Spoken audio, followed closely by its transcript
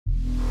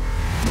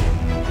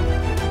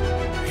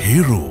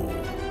Hiru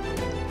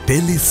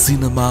Tele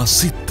Cinema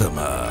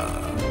Sittama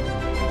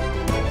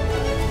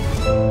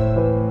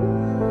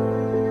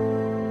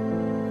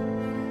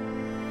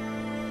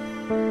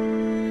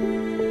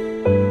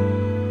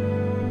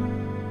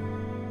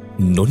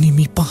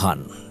Nonimi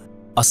Pahan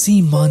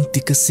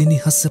අසීමාන්තික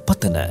සිනිහස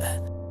පතන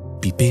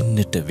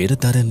පිපෙන්නට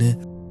වෙරදරන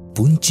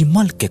පුංචි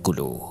මල්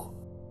කැකුළු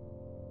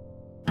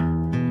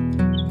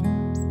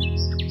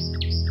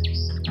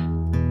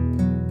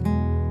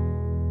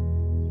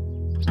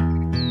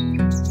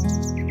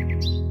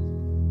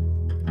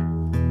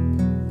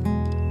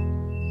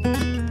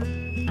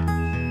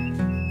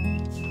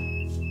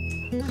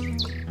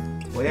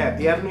ඔය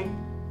ඇතියන්නේ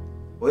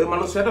ඔය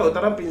මනුස්සයට ඔය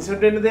තරම්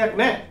පින්සෙට් වෙන්න දෙයක්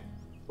නැහැ.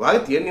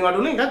 ඔයාගේ තියෙන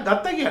නිවඩුවනේ එකක්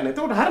ගත්තා කියන්නේ.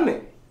 එතකොට හරිනේ.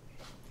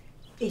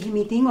 එහෙම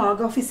ඉතින්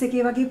ආග ඔෆිස්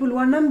එකේ වගේ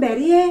පුළුවන් නම්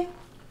බැරි ඒ.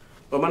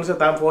 ඔය මනුස්සයා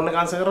තාම ෆෝන් එක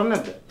ආන්සර් කරන්නේ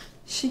නැද්ද?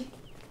 ෂි.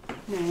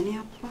 නෑනේ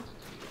අප්පා.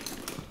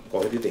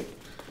 කොහෙද ඉතින්?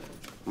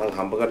 මං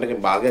හම්බ කරන එකේ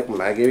භාගයක්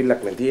මගේ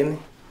ගෙවිල්ලක් නේ තියෙන්නේ.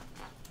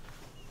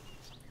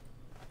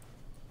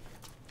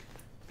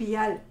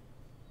 පියල්.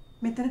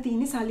 මෙතන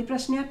තියෙන්නේ සල්ලි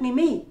ප්‍රශ්නයක්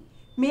නෙමෙයි.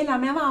 මේ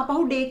ළමයාව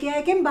ආපහු ඩේ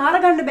කෙයා එකෙන් බාර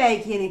ගන්න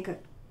බෑ කියන එක.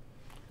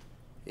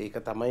 ඒක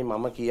තමයි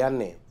මම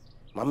කියන්නේ.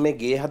 මම මේ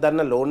ගේ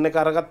හදන්න ලෝන් එක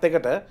අරගත්ත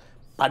එකට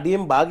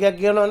පඩියෙන් භාගයක්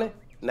ගියනවනේ.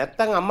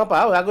 නැත්තම්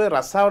අම්මපා ඔයාගේ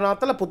රස්සාව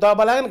නවත්තලා පුතා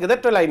බලාගෙන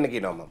ගෙදරට වෙලා ඉන්න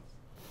කියනවා මම.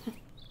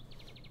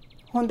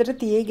 හොඳට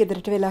තියේ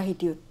ගෙදරට වෙලා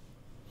හිටියොත්.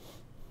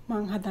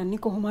 මං හදන්නේ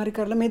කොහොම හරි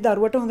කරලා මේ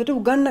දරුවට හොඳට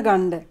උගන්න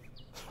ගන්න.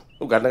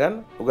 උගන්න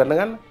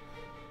ගන්න.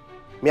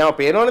 මෙයාව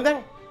පේනවනේ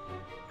දැන්.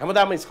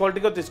 හැමදාම ඉස්කෝල්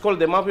ටිකත් ඉස්කෝල්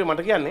දෙමාපියෝ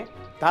මට කියන්නේ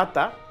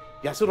තාත්තා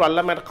යසුරු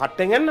අල්ලමයට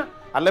කට්ටෙන් යන්න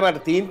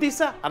අල්ලමයට තීන්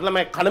තිස්සා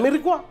අල්ලමයි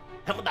කණමිරිකුවා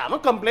හැමදාම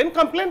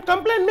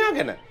කම්ප්ලේන් මෙයා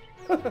ගැන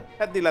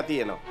හැදිලා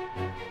තියෙනවා.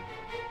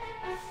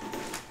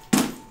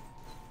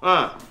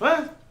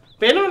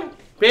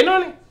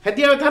 පේනවනේ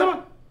හැදියාවේ තරම.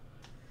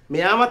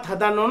 මෙයාවත්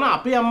හදන්න ඕන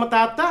අපේ අම්මා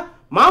තාත්තා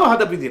මාව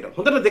හදපු විදියට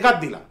හොඳට දෙකක්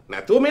දීලා.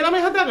 නැතුව මේ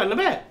ළමයි හදාගන්න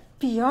බෑ.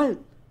 පියල්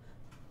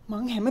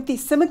මං හැම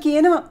තිස්සම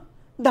කියනවා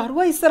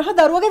දරුවා ඉස්සරහා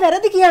දරුවගේ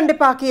වැරදි කියන්න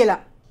එපා කියලා.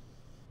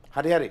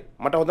 හරි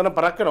මට හොඳට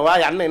පරක් කරනවා.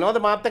 ඔයා යන්න එනවද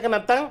මාත් එක්ක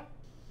නැත්තම්?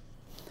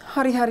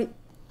 හරි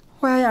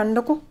ඔයා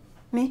යන්නකෝ.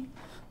 මේ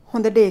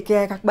හොඳ ඩේ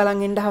කෙයා එකක්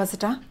බලන් එන්න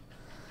හවසට.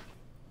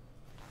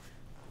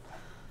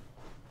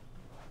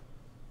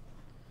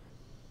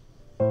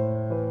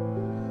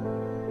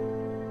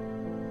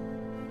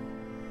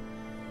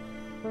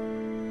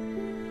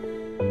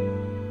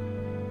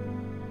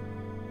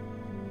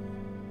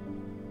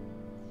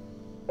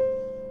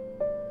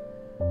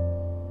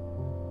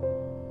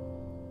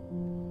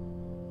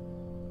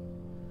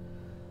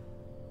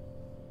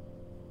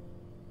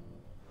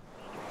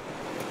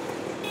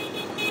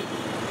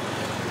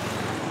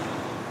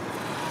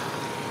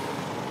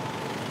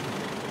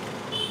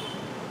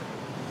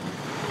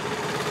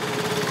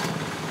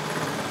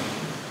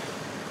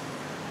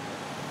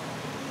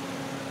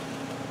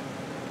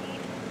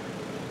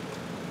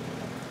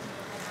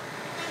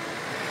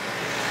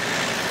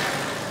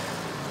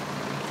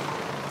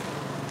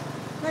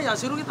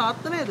 යසිරුගේ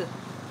තාත්තා නේද?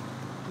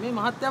 මේ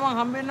මහත්තයා මං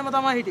හම්බෙන්නම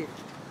තමයි හිටියේ.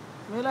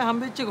 මේ වෙලාවේ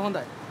හම්බෙච්ච එක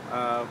හොඳයි.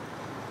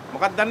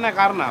 මොකක්ද දන්නේ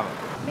කාරණාව?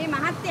 මේ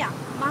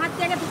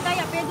මහත්තයාගේ පුතයි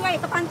අපේ දුවයි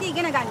එක පන්ති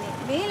ඉගෙන ගන්නේ.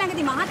 මේ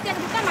ළඟදී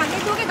මහත්තයාගේ පුතා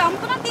මගේ දුවගේ ගම්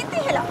තුනක් තිත්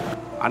ඉහෙලා.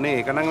 අනේ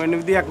ඒක නම් වෙන්න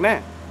විදියක්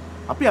නැහැ.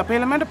 අපි අපේ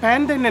ළමයට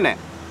පෑන් දෙන්නේ නැහැ.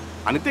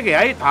 අනිත් එක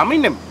එයයි තාම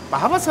ඉන්නේ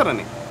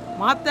පහවසරනේ.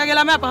 මහත්තයාගේ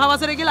ළමයා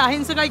පහවසරේ කියලා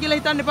අහිංසකයි කියලා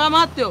හිතන්න එපා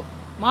මහත්තයෝ.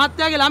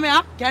 මහත්තයාගේ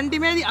ළමයා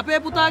කැන්ටිමේදී අපේ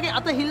පුතාගේ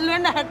අත හිල්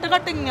වෙන්න 60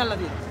 කට්ටකින්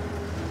යල්ලා තියෙනවා.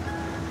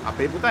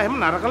 අපේ පුතා එහෙම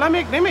නරක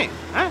ළමෙක් නෙමෙයි.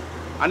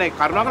 අනේ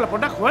කරුණාකරලා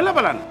පොඩ්ඩක් හොයලා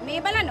බලන්න.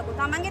 මේ බලන්නකෝ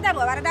තමන්ගේ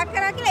දරුවා වරදක්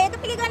කරා කියලා ඒක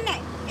පිළිගන්නේ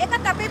නැහැ.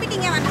 ඒකත් අපේ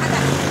පිටින් යවන්න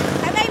හදනවා.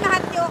 හැබැයි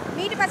මහත්තයෝ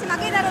ඊට පස්සේ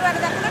මගේ දරුවා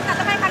වරදක් කළොත්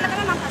අතපය කල්ලා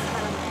තමයි මම පස්සේ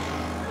බලන්නේ.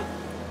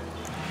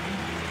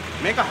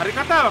 මේක හරි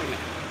කතාවක් නේ.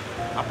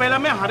 අපේ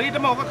ළමයා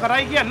හරියටම ඔක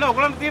කරයි කියන්නේ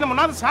ඔයගලන්ට තියෙන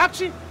මොනවාද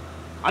සාක්ෂි?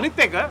 අනිත්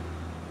එක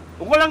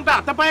ඔයගලන්ට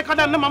අතපය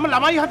කඩන්න මම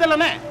ළමයි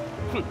හදලා නැහැ.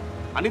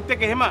 අනිත්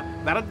එක එහෙම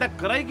වැරද්දක්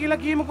කරයි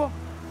කියලා කියමුකෝ.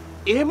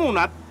 එහෙම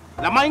වුණත්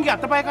ළමයින්ගේ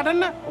අතපය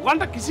කඩන්න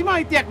ඔයගලන්ට කිසිම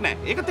අයිතියක් නැහැ.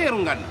 ඒක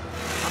තේරුම් ගන්න.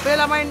 අපේ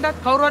ළමයින්ටත්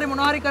කවුරු හරි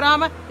මොනවා හරි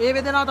කරාම ඒ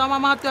වේදනාව තමයි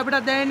මහත්තයෝ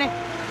අපිට දැනෙන්නේ.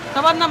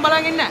 තවත් නම්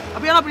බලන් ඉන්න.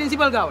 අපි යනවා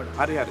ප්‍රින්සිපල් ගාවට.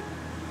 හරි.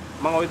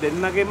 මම ওই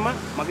දෙන්නගෙන්ම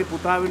මගේ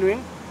පුතා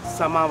වෙනුවෙන්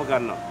සමාව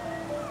ගන්නවා.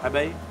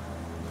 හැබැයි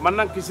මම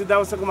නම් කිසි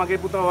දවසක මගේ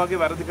පුතා වගේ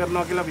වැරදි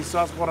කරනවා කියලා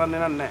විශ්වාස කරන්නේ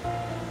නැහැ.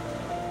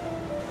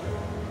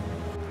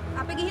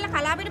 අපි ගිහිල්ලා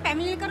කලාපෙට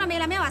පැමිණිලි කරන මේ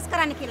ළමයා වස්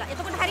කරන්න කියලා.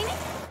 එතකොට හරිනේ?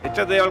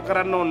 එච්චර දේවල්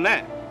කරන්න ඕනේ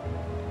නැහැ.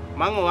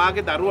 මං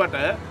ඔයාගේ දරුවට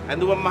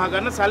ඇඳුම් මහ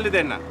ගන්න සල්ලි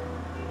දෙන්නම්.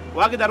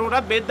 ඔයාගේ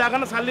දරුවටත් බෙහෙත්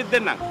දාගන්න සල්ලිත්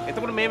දෙන්නම්.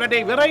 එතකොට මේ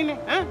වැඩේ ඉවරයිනේ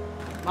ඈ.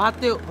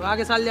 මහත්තයෝ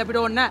ඔයාගේ සල්ලි අපිට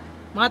ඕනේ නැහැ.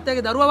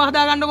 මහත්තයාගේ දරුවා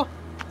වහදා ගන්නකෝ.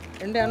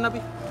 එන්න යන්න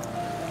අපි.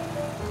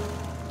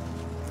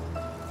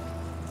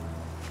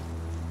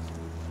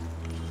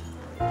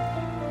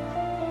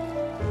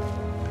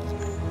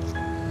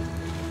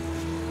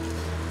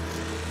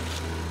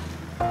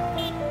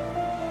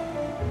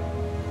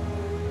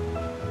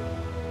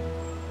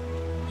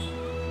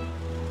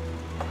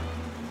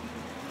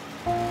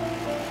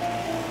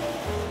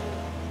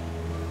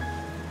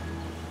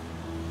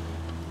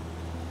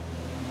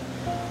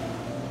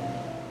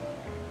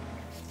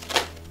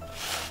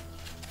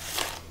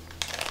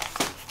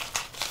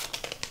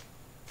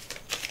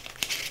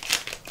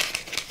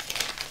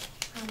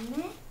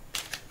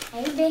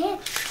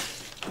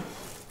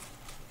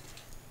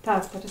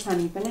 තාත්තට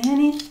සනීප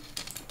නැහැනේ.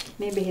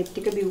 මේ බෙහෙත්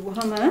ටික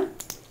බිව්වහම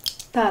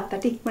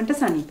තාත්තට ඉක්මනට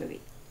සනීප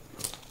වෙයි.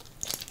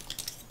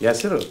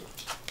 යසිරු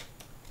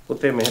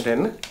පුතේ මෙහෙට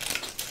එන්න.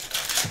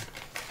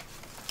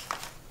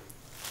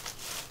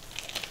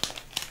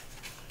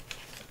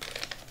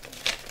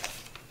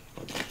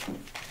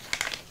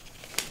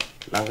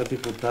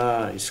 ළඟදී පුතා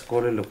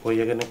ඉස්කෝලේ ලොකෝ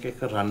යගෙනෙක්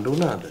එක්ක රණ්ඩු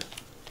වුණාද?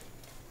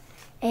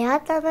 එයා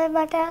තමයි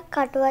මට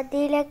කටුවක්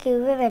දීලා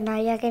කිව්වේ වෙන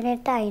අයියා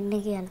කෙනෙක්ට අයින්න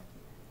කියලා.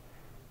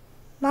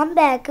 මම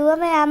බෑ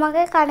කිව්වම එයා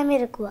මගේ කන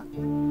මිරිකුවා.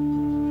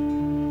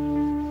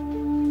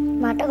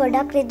 මට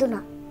ගොඩක්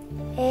රිදුනා.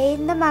 ඒ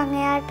හින්දා මං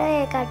එයාට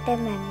ඒ කට්ටෙන්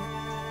මැන්නා.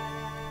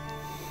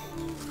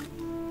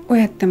 ඔය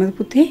ඇත්තමද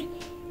පුතේ?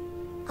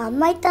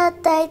 අම්මයි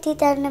තාත්තයි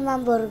හිතන්නේ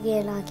මම බොරු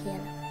කියනවා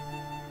කියලා.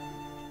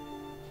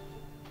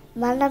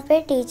 මම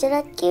අපේ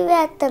ටීචර්ත් කිව්වේ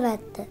ඇත්තම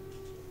ඇත්ත.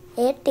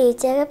 ඒ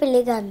ටීචර්ව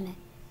පිළිගන්නේ.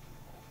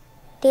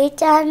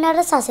 ටීචර්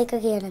අහන්නට සසික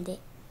කියන දේ.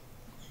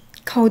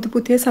 කවුද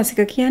පුතේ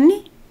සසික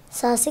කියන්නේ?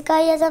 සසික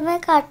අයියා තමයි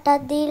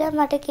කට්ටක් දීලා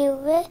මට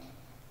කිව්වේ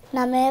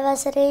 9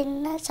 වසරේ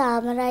ඉන්න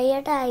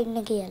සාමරයියට අයින්න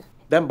කියලා.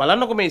 දැන්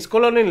බලන්නකො මේ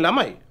ඉස්කෝලේ වලින්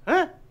ළමයි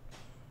ඈ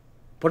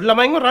පොඩි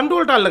ළමයින්ව රණ්ඩු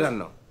වලට අල්ල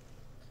ගන්නවා.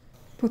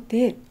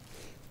 පුතේ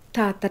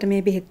තාත්තට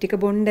මේ බෙහෙත් ටික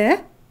බොන්න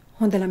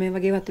හොඳ ළමයි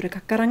වගේ වතුර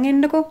එකක් අරන්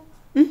එන්නකෝ.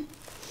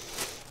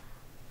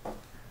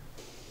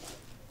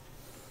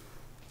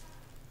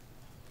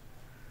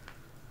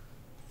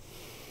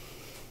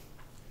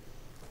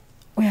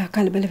 ඔයා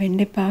කලබල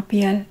වෙන්න එපා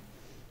පියල්.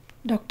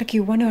 ડોක්ටර්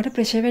කිව්වනේ ඔයාට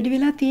ප්‍රෙෂර් වැඩි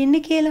වෙලා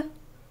තියෙන්නේ කියලා.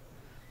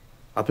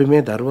 අපි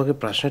මේ දරුවගේ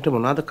ප්‍රශ්නෙට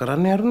මොනවද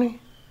කරන්න යරුනේ?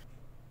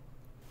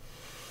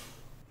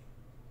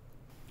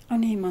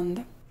 අනේ මන්ද.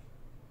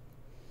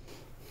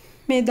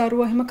 මේ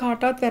දරුවා හැම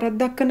කාටවත්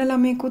වැරද්දක් කරන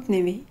ළමයෙකුත්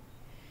නෙවෙයි.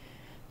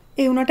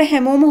 ඒ උනට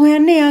හැමෝම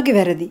හොයන්නේ එයාගේ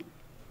වැරදි.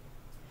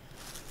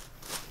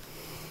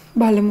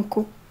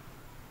 බලමුකෝ.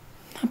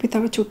 අපි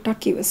තව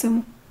චුට්ටක්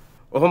ඉවසමු.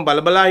 ඔහොම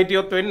බලබලා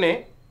හිටියොත් වෙන්නේ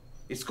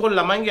ඉස්කෝල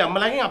ළමයින්ගේ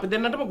අම්මලාගෙන් අපි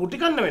දෙන්නටම ගුටි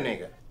කන්න වෙන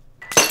එක.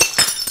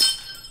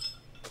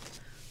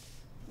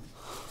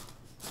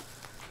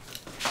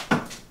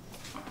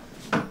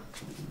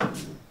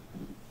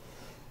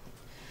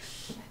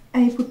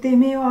 ඇයි පුතේ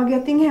මේ වාගේ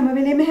අතින් හැම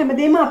වෙලේම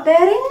හැමදේම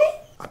අතෑරෙන්නේ?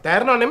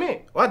 අතෑරනව නෙමෙයි.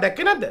 ඔයා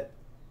දැක්කේ නැද්ද?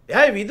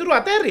 එයා ඒ විදුරු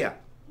අතෑරියා.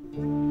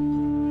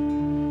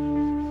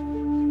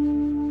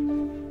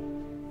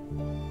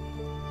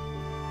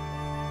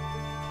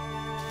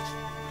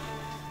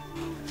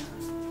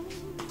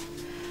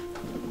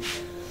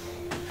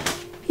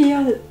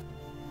 පියල්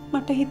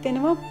මට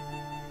හිතෙනවා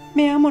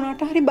මෙයා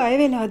මොනවට හරි බය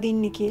වෙලාද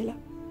ඉන්නේ කියලා.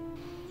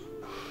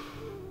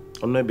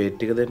 ඔන්න ඔය බේත්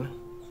ටික දෙන්න.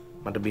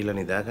 මට බීලා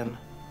නිදා ගන්න.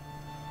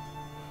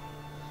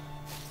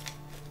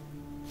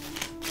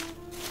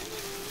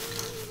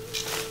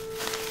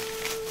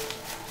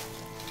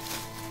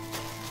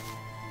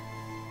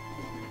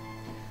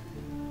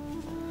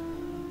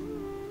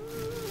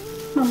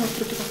 මම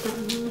වතුර ටිකක්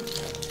අරන් එන්න.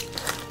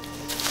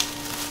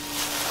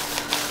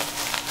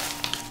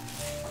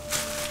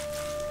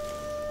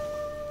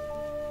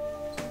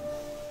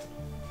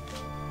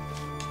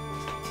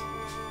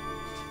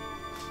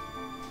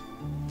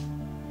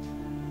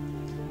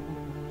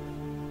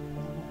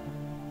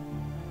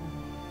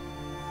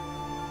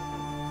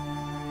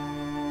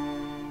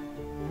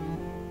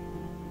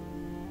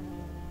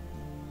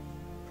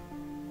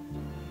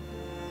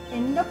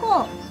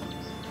 එන්නකෝ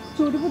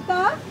චූටි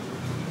පුතා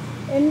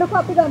එන්නකෝ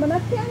අපි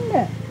ගමනක් යන්න.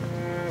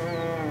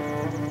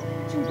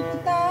 චූටි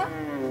පුතා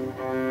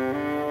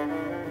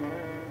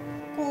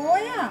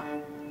කොයා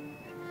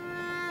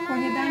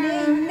කොහෙදනේ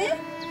ඉන්නේ?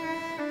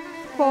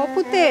 කෝ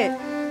පුතේ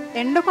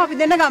එන්නකෝ අපි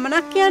දෙන්න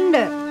ගමනක් යන්න.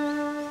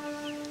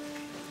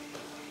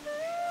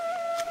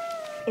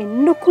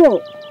 එන්නකෝ.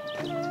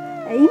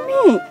 ඇයි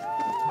මේ?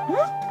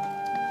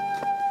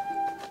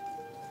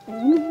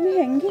 ඇයි මේ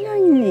හැංගිලා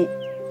ඉන්නේ?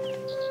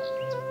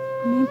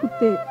 මේ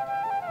පුතේ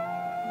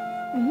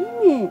ඇයි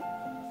මේ?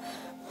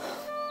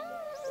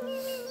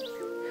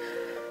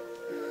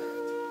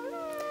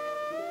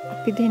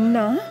 අපි දෙන්න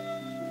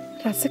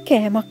රස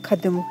කෑමක්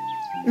හදමු.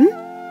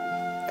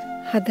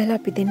 හදලා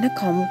අපි දෙන්න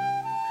කමු.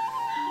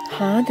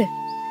 හාද?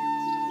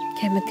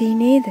 කැමති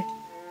නේද?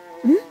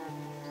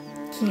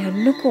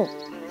 කියන්නකෝ.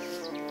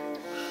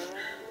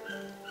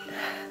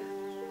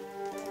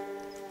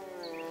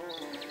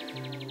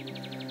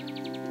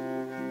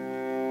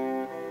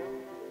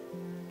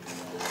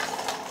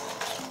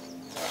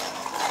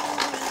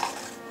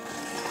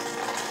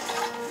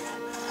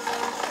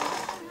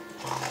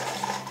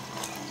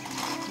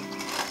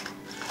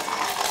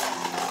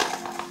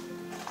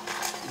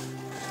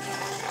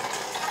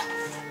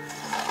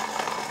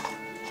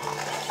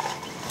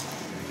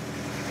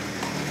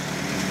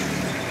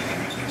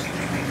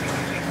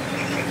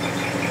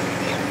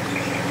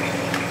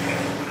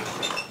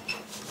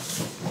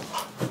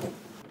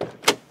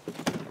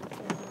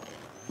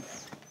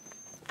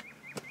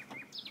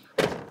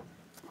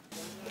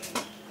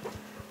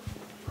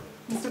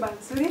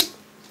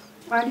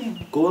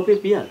 කෝපේ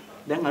පියා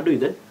දැන්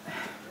අඩුයිද?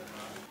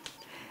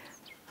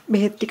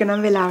 බෙහෙත් ටික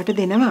නම් වෙලාවට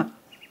දෙනවා.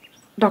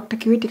 ડોක්ටර්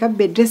කිව්වේ ටිකක්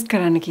බෙඩ් රෙස්ට්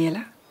කරන්න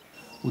කියලා.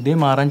 උදේ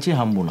මාරංචි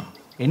හම්බුණා.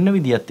 එන්න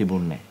විදියක්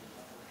තිබුණේ නැහැ.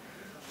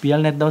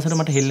 පියල් නැත් දවසට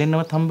මට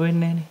හෙල්ලෙන්නවත් හම්බ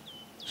වෙන්නේ නැහනේ.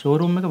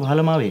 ෂෝරූම් එක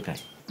වහලම ආවේ ඒකයි.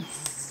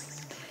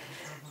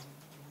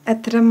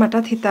 ඇත්තටම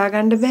මටත්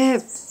හිතාගන්න බෑ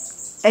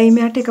ඇයි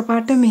මෙයාට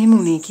එකපාරට මෙහෙම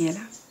වුනේ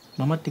කියලා.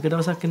 මමත් ටික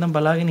දවසක් ඉඳන්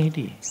බලාගෙන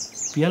හිටියේ.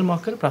 පියල්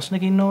මොකක් කර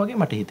ප්‍රශ්නක ඉන්නවා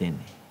වගේ මට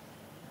හිතෙන්නේ.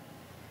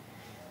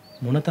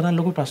 මොනතරම්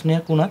ලොකු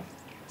ප්‍රශ්නයක් වුණත්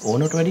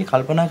ඕනට වැඩි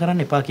කල්පනා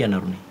කරන්න එපා කියන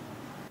අරුණි.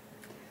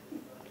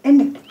 එන්න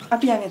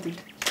අපි යන්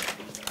ඇතුළට.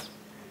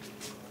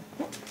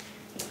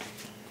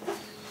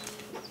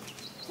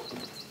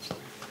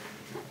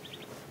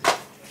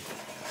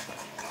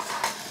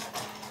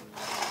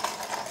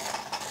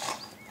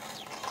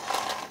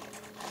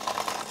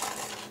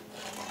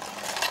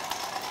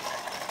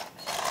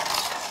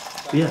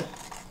 පියා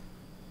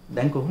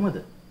දැන් කොහොමද?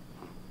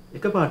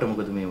 එකපාරට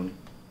මොකද මේ වුනේ?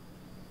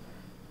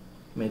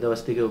 මේ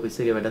දවස් ටිකේ ඔෆිස්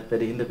එකේ වැඩත්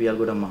වැඩි හින්දා පියල්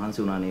ගොඩක්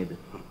මහන්සි වුණා නේද?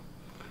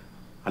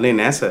 අනේ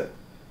නෑ සර්.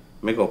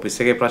 මේක ඔෆිස්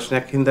එකේ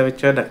ප්‍රශ්නයක් හින්දා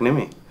වෙච්ච වැඩක්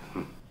නෙමෙයි.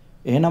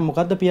 එහෙනම්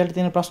මොකද්ද පියල්ට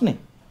තියෙන ප්‍රශ්නේ?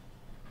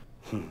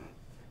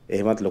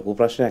 එහෙමත් ලොකු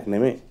ප්‍රශ්නයක්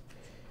නෙමෙයි.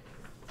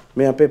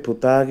 මේ අපේ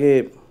පුතාගේ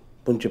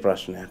පුංචි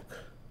ප්‍රශ්නයක්.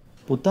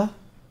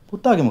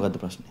 පුතාගේ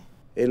මොකද්ද ප්‍රශ්නේ?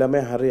 ඒ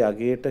ළමයා හරි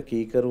අගේට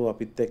කීකරු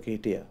අපිත් එක්ක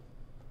හිටියා.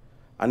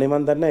 අනේ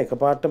මන් දන්නේ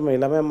එකපාරටම මේ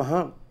ළමයා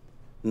මහා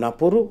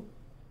නපුරු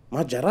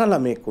මහා ජරා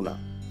ළමෙක් වුණා.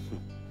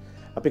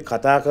 අපි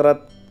කතා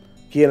කරත්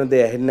කියන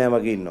දේ ඇහෙන්නේ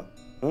නැහැ වගේ ඉන්නවා.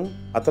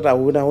 අතට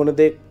අහුවෙන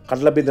දේ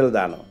කඩලා බිඳලා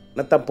දානවා.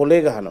 නැත්තම්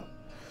පොලේ ගහනවා.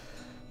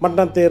 මට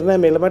නම් තේරෙන්නේ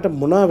මේ ළමයට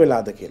මොනවා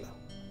වෙලාද කියලා.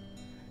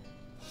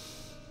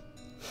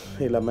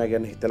 ඒ ළමයා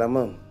ගැන හිතලම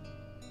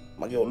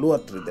මගේ ඔළුව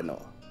අත්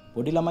රිදෙනවා.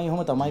 පොඩි ළමයි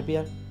ඔහම තමයි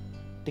පියල්.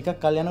 ටිකක්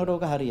කල් යනකොට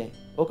ඕක හරියයි.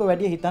 ඕක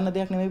වැඩි හිතන්න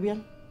දෙයක් නෙමෙයි පියල්.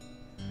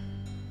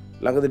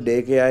 ළඟදී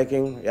ඩේකේ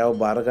ආයකෙන් යව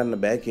බාර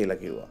ගන්න බෑ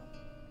කියලා කිව්වා.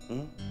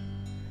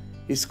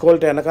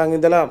 ඉස්කෝලේට යනකන්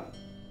ඉඳලා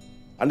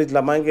අනිත්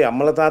ළමයින්ගේ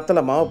අම්මලා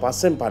තාත්තලා මාව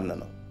පස්සෙන්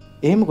පන්නනවා.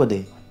 ඒ මොකද?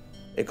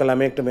 එක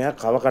ළමයෙක්ට මෙයා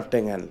කව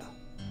කට්ටෙන් ඇනලා.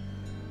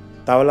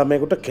 තව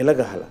ළමයෙකුට කෙල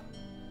ගහලා.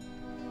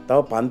 තව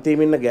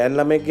පන්තියේ ඉන්න ගෑන්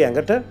ළමයෙක්ගේ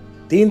ඇඟට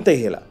තීන්ත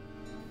ඉහලා.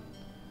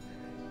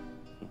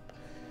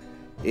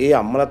 ඒ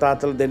අම්මලා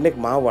තාත්තලා දෙන්නෙක්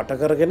මාව වට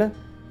කරගෙන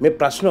මේ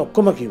ප්‍රශ්න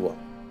ඔක්කොම කිව්වා.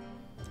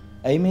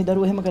 ඇයි මේ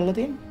දරුවෝ එහෙම කරලා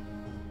තියෙන්නේ?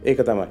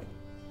 ඒක තමයි.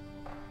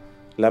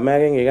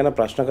 ළමයාගෙන් ඒ ගැන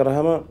ප්‍රශ්න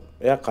කරාම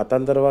එයා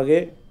කතන්දර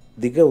වගේ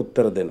දිග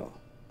උත්තර දෙනවා.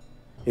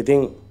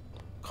 ඉතින්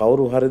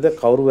කවුරු හරිද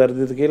කවුරු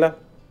වැරදිද කියලා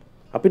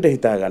අපිට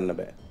හිතා ගන්න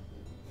බෑ.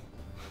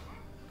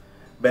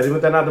 බැරිම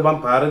තැන අද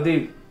මම පාරදී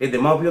ඒ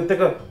දෙමාපියොත්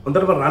එක්ක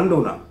හොඳටම රණ්ඩු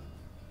වුණා.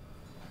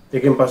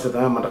 ඒකෙන් පස්සේ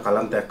තමයි මට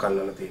කලන්තයක්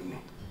අල්ලලා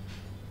තියෙන්නේ.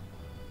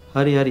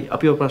 හරි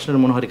අපි ඔය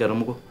ප්‍රශ්නෙට මොන හරි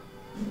කරමුකෝ.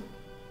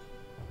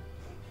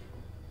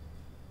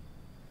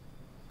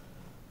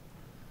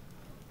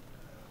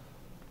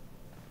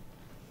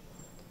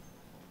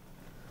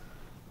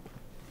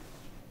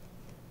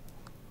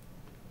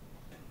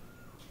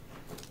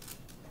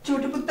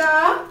 චූටි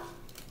පුතා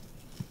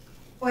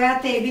ඔයා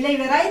තේ බිල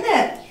ඉවරයිද?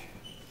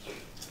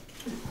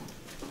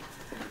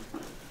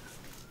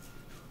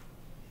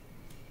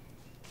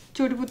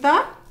 චූටි පුතා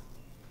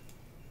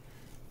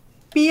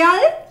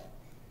පියල්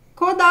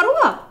කෝ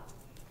දරුවා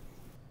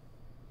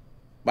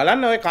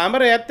බලන්න ඔය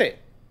කාමරේ ඇත්තේ.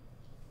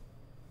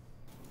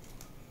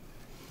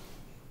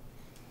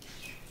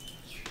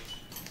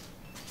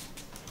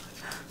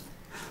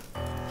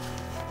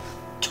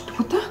 චූටි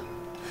පුතා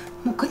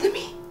මොකද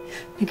මේ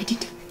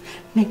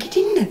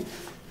නැගිටින්න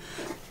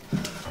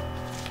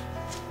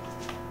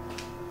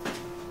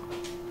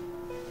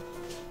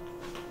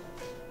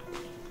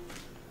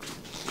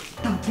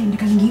තාත්තා ඉන්න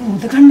කලින් ගිහින්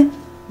උද ගන්න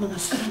මම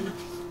අස් කරන්න.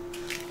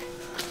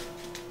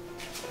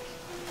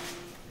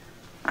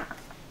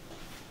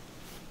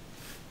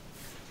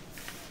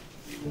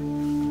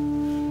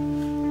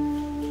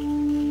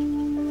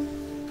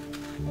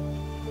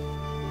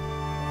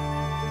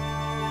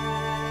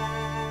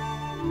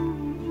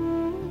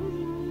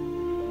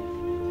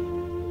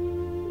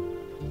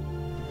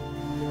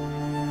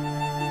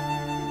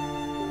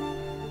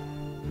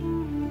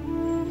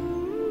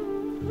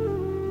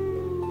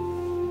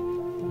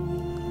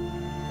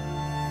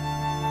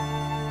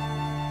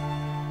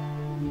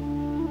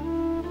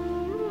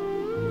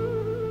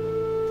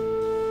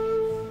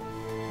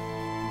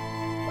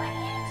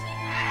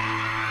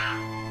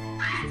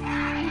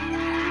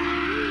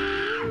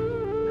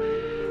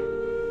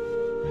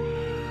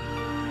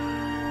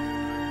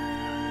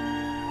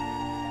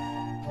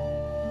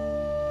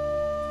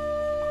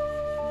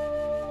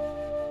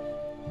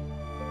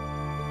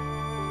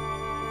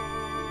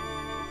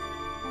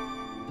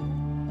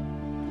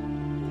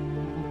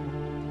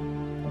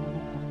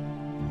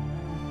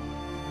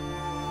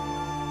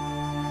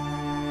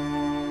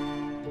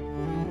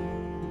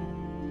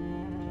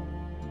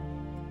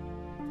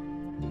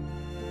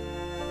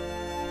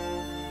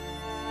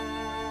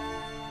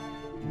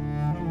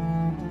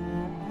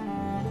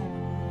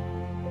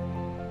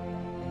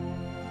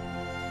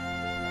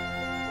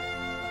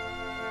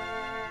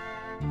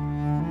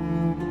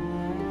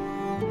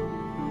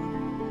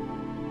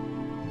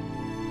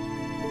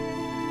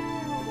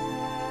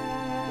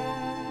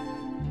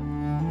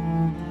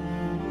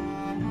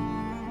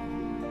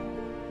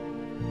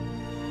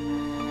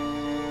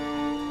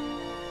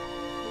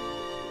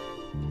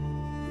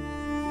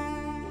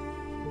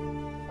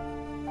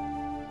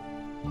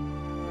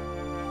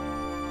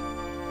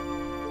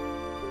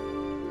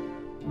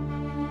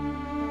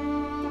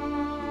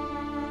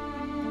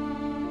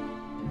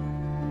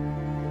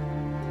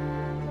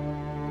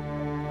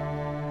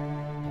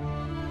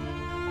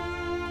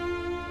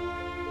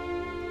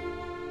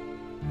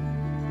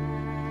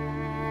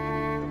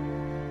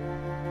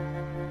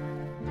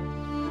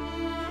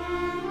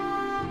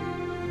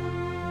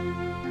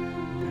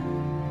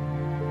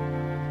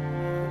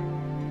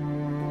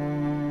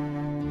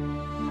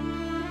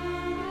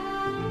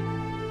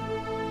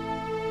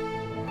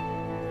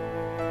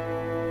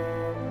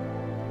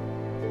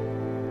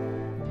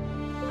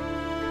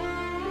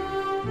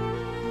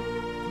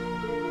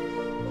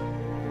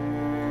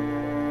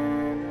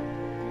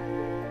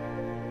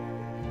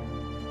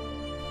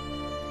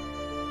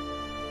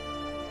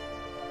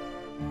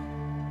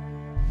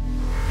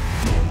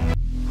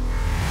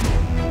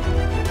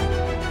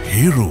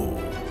 Hiru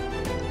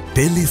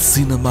Tele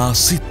Cinema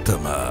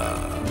Sittama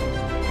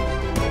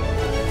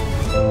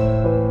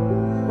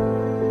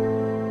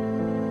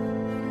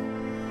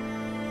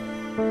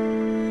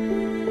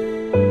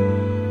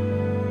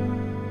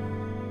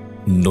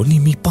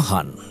නොනිමි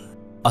පහන්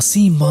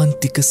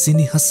අසීමාන්තික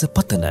සිනිහස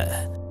පතන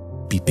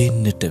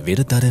පිපෙන්නට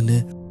වෙරදරන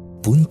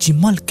පුංචි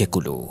මල්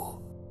කැකුළු.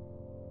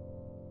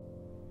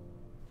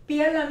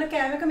 පියල් අන්න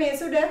කෑමක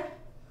මේසුඩ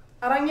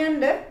අරන්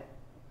යන්න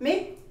මේ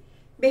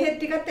බෙහෙත්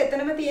ටිකත්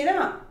එතනම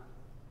තියෙනවා.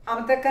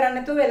 අමතක කරන්න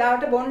නැතුව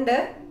වෙලාවට බොන්න.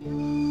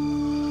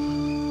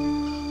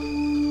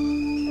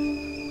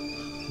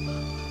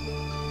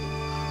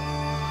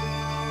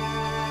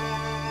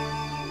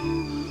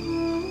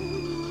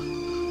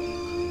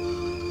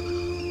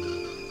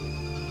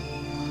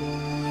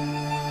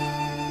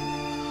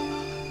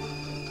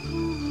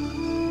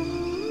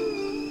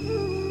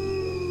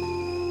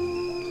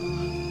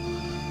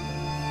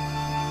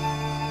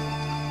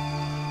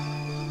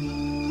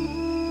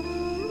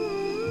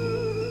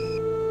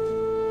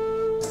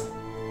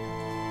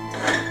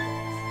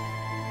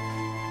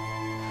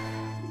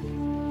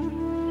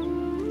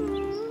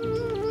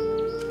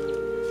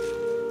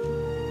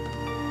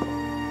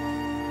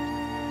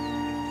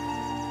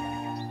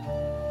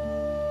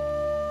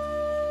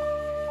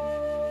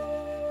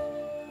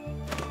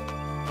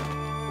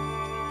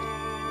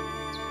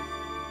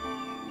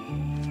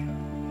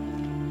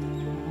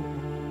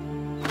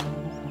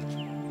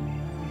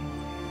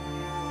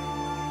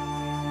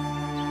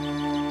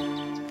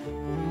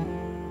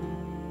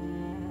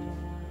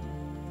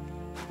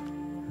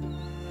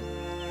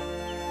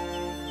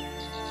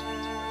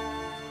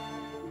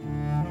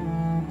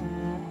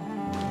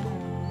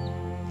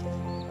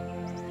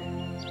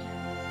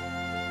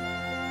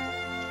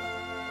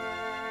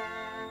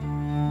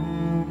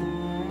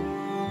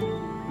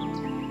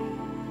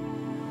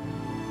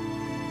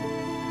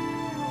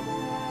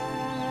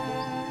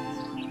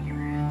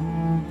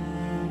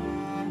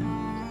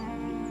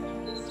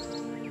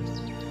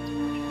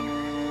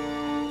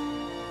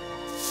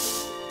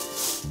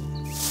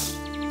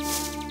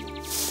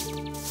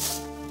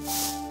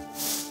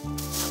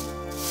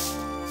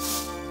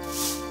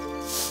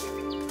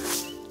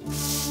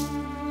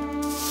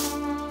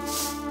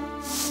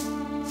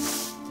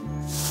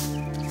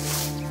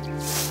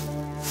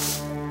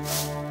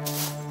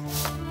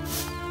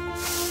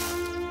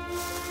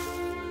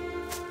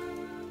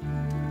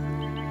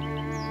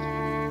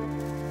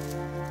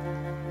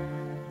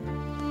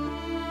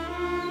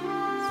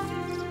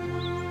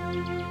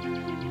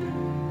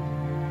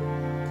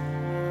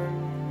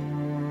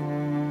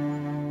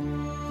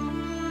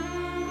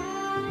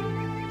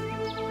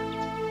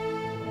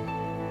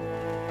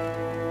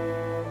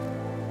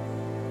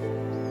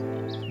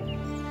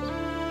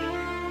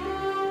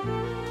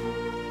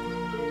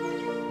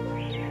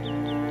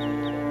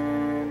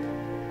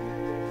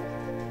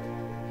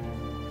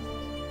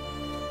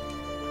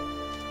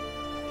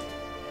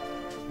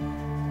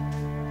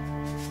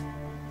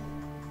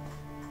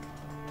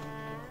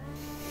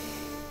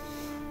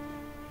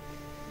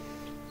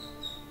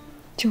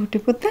 චූටි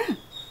පුතා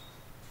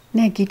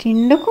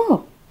නැගිටින්නකෝ.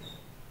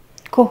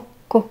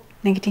 කො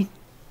නැගිටින්න.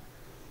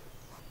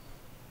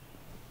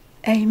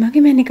 ඇයි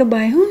මගේ මැනික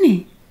බය වුනේ?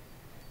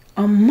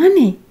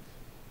 අම්මනේ.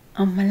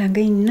 අම්මා ළඟ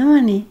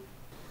ඉන්නවනේ.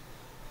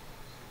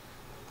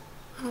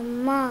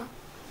 අම්මා.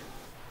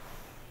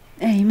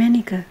 ඇයි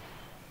මැනික?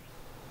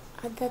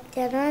 අදත්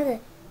යනවද?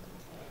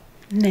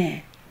 නෑ.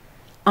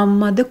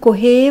 අම්මද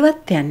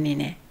කොහේවත් යන්නේ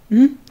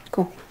නෑ.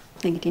 කො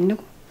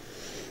නැගිටින්නකෝ.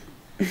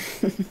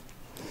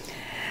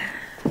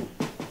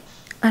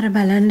 අර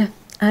බලන්න.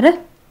 අර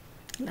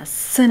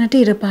ලස්සනට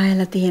ඉර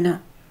පායලා තියෙනවා.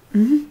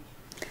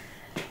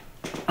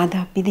 අද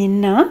අපි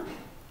දෙන්න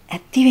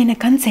ඇති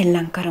වෙනකන්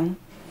සෙල්ලම් කරමු.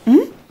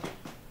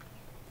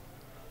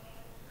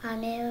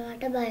 අනේ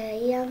මට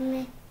බයයි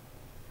අම්මේ.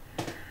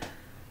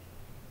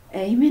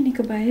 ඇයි මැනික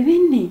බය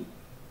වෙන්නේ?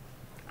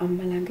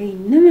 අම්මා ළඟ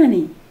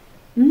ඉන්නවනේ.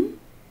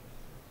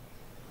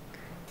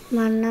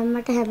 මං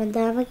අම්මට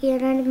හැමදාම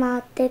කියනනේ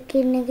මාත් එක්ක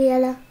ඉන්න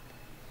කියලා.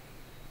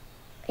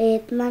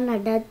 ඒත් මං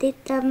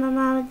අඩද්දිත් අම්මා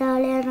මාව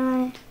දාලා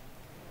යනවානේ.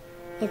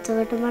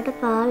 එතකොට මට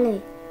පාළුයි.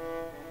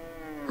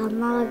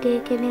 අම්මා වගේ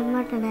කෙනෙක්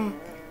මට නෑ.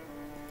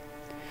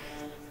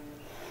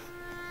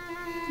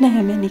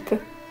 නෑ මැනික.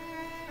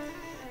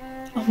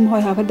 අම්මා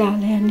ඔයාව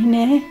දාලා යන්නේ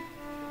නෑ.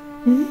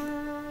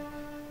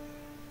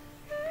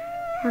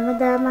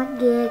 හැමදාමත්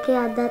ගේ එකේ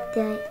අදත්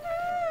යයි.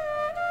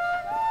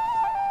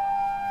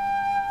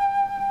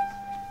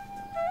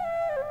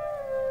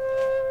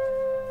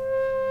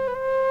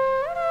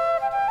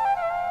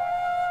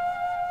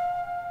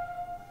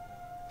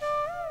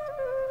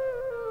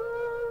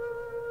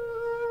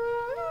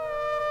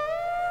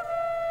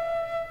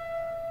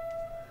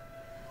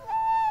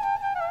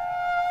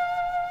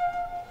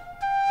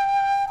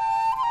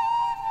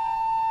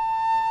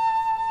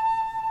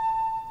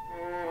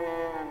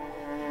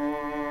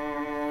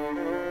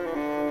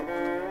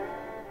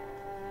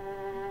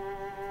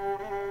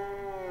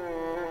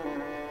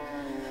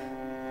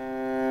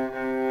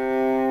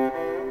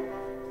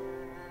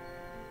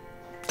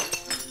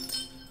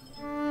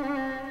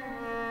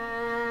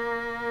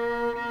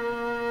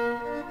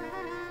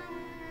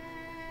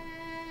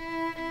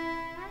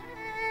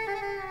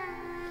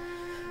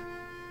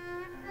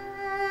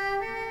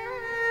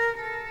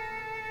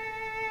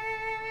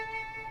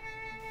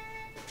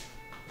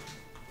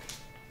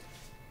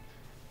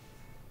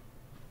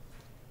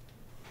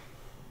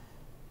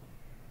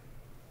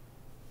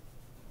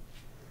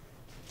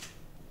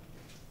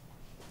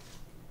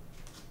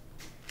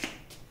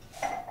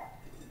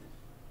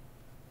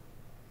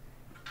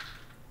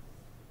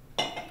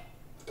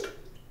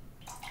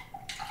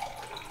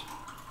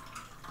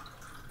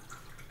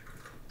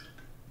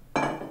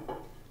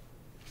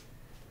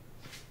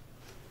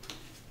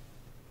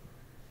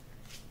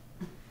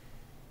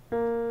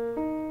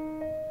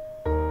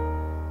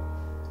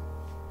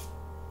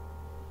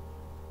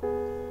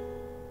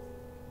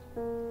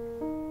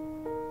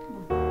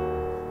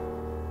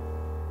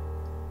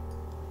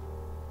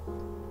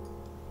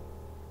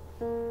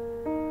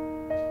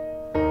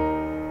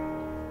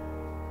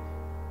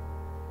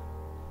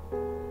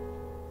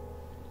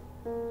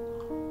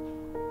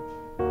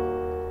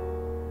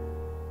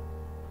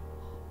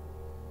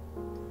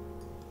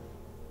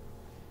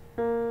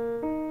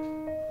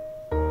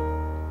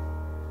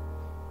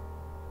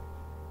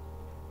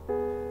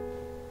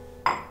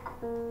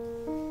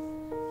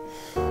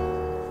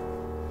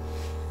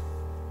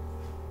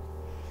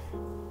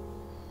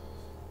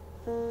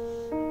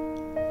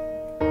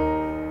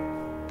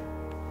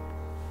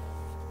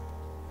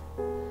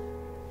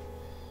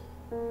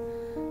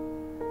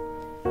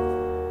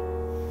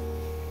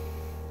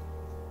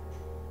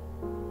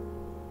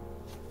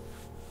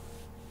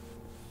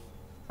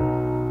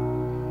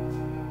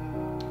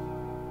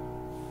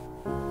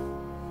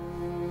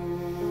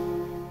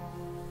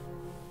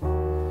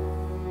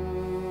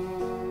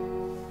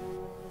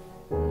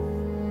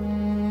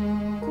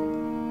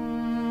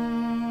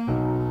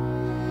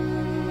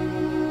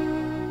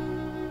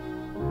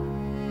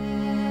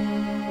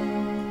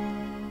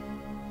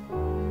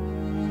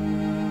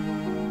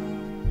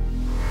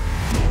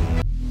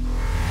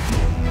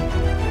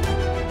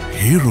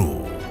 Hiru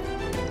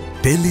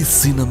Tele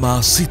සිනමා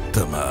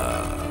සිත්තම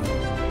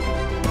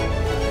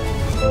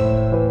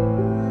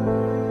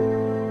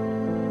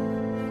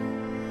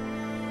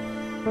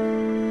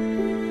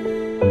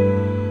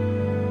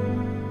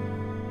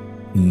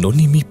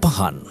නොනිමි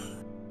පහන්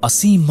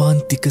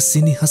අසීමාන්තික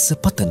සිනිහස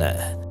පතන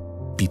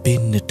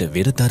පිපෙන්නට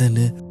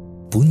වෙරදරන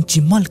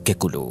පුංචි මල්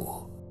කැකුළු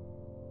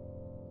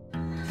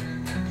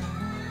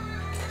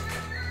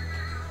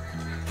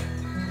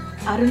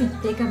අරුණ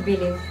take a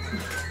video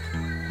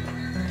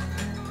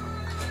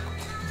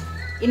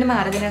ඉන්න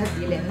මාර්ගනකට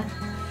දීලා එන්න.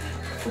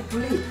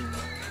 උපුලි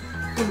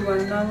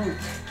පුළුවන් නම්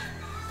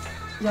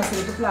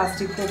යකරට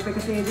ප්ලාස්ටික් කෝප් එක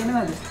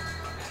තේදෙනවද?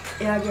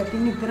 එයාගේ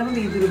අතින් නිතරම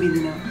වීදුරු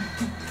බිඳිනවා.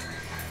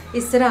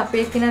 ඉස්සර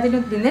අපේ එක්කෙනා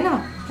දිනුත්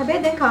බින්දෙනවා.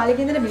 හැබැයි දැන්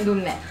කාලෙක ඉඳලා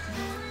බින්දුන්නේ නැහැ.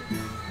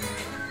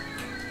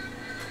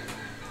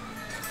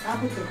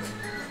 ආපුත්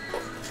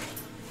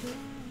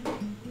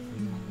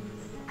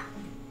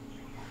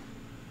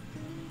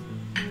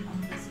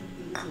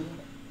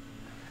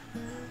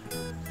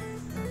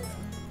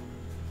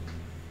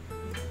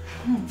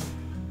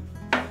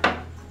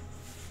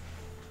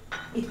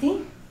ඉතින්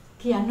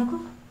කියන්නකෝ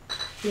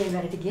ඊයේ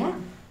වැඩට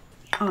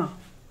ගියා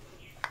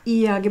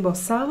ඊයාගේ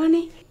බොස්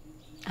ආවනේ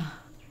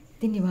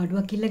ඉතින්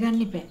නිවාඩුවක් ඉල්ල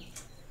ගන්න එපා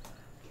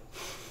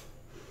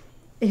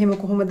එහෙම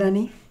කොහොමද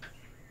අනේ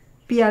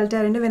පියල්ට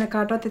ඇරෙන්න වෙන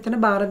කාටවත් එතන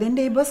බාර දෙන්න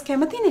ඒ බොස්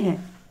කැමති නැහැ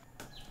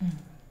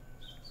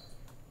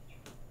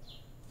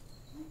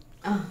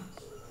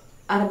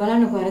අර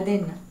බලන්නකෝ අර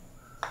දෙන්න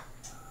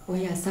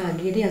ඔය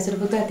අසාගියේ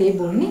අසර පුතා තේ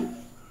බොන්නේ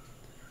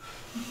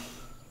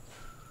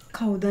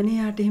කවුද අනේ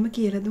යාට එහෙම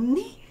කියලා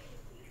දුන්නේ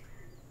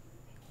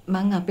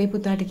මං අපේ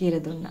පුතාට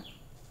කියලා දුන්නා.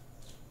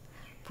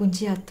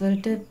 පුංචි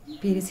අත්වලට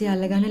පිරිසි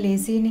අල්ලගන්න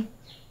ලේසියිනේ.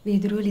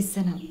 වීදුරුව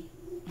ලිස්සනම්.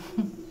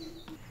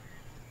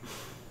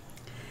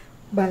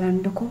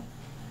 බලන්නකෝ.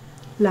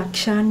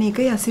 ලක්ෂාන් එක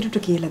යසිරුට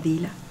කියලා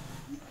දීලා.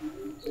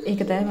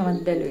 ඒක තමයි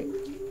මමත් බැලුවේ.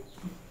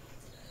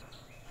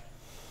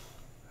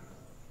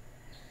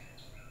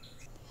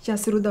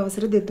 යසිරු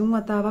දවසට දෙතුන්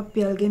වතාවක්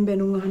පියල්ගෙන්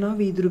බැනුම් අහනවා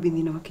වීදුරු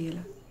බින්දිනවා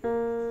කියලා.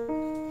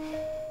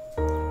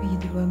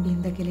 වීදුරුව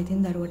බින්ද කියලා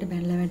ඉතින් දරුවට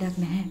බැනලා වැඩක්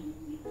නැහැ.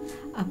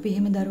 අපි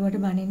එහෙම දරුවට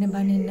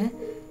බනින්න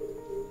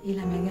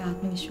ඊළඟගේ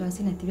ආත්ම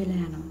විශ්වාසය නැති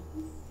වෙලා යනවා.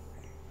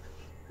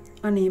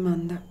 අනේ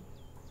මන්ද.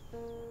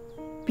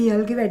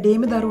 පියල්ගේ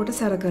වැඩේම දරුවට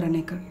සැර කරන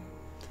එක.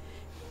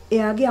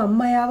 එයාගේ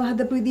අම්මා යාව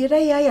හදපු විදියට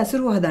එයා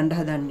යසුරුව හදන්න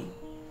හදන්නේ.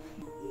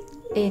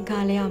 ඒ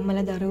කාලේ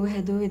අම්මලා දරුවෝ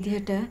හැදුව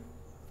විදියට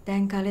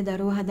දැන් කාලේ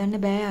දරුවෝ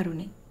හදන්න බෑ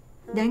අරුනේ.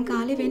 දැන්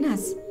කාලේ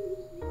වෙනස්.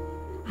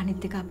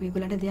 අනිත් එක අපි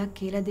ඒගොල්ලන්ට දෙයක්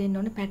කියලා දෙන්න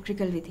ඕනේ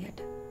පැට්‍රිකල්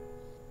විදියට.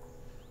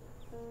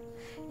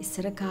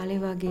 ඉස්සර කාලේ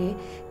වගේ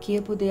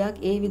කියපු දෙයක්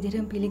ඒ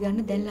විදිහටම පිළිගන්න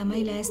දැන්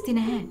ළමයි ලෑස්ති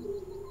නැහැ.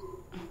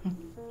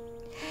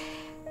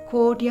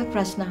 කෝටියක්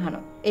ප්‍රශ්න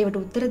අහනවා.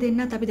 ඒවට උත්තර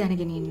දෙන්නත් අපි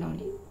දැනගෙන ඉන්න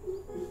ඕනේ.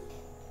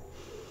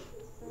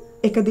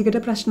 එක දිගට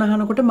ප්‍රශ්න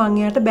අහනකොට මං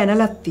එයාට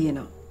බැනලක්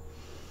තියෙනවා.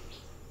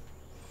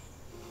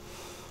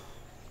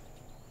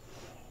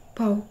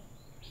 පව්.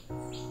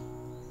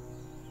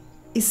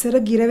 ඉස්සර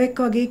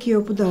ගිරවෙක් වගේ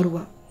කියවපු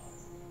දරුවා.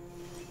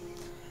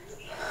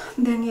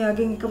 දැන්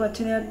එයාගෙන් එක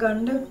වචනයක්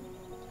ගන්න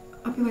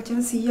අපි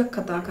වචන 100ක්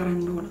කතා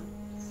කරන්න ඕන.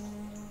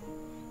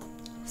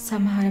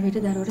 සමහර විට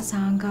දරුවට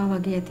සාංකාව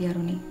වගේ ඇති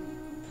අරුණි.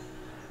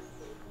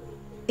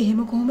 එහෙම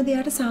කොහොමද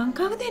එයාට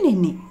සාංකාව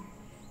දැනෙන්නේ?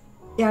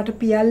 එයාට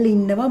පියල්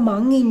ඉන්නවා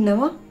මං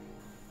ඉන්නවා.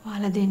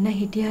 ඔයාලා දෙන්න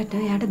හිටියට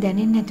එයාට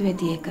දැනෙන්නේ නැතුව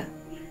ඇති ඒක.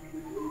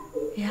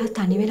 එයා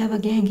තනි වෙලා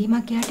වගේ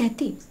හැඟීමක් එයාට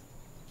ඇති.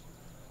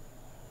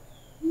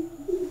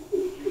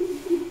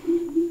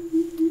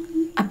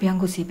 අපි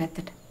අංගුසී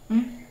පැත්තට.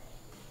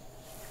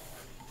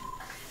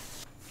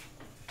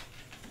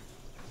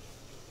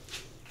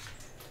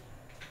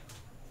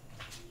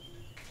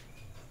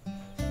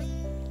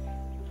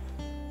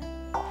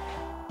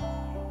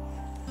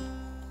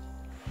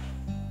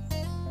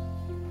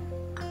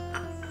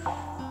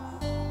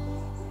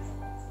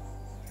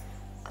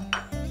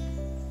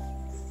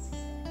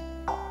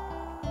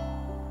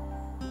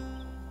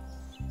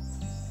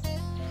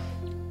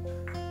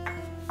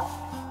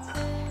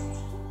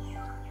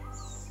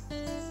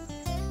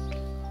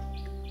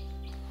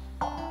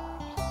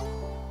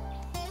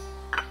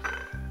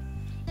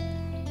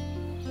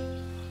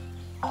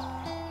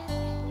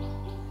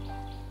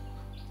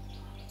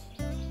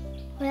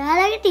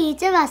 ඔයාලගේ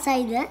ටීචර්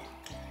වසයිද?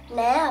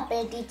 නෑ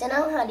අපේ ටීචර්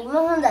නම් හරිම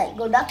හොඳයි.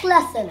 ගොඩක්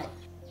ලස්සනයි.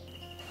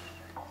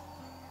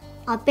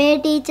 අපේ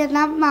ටීචර්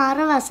නම් මාර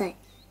වසයි.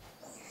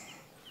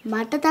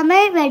 මට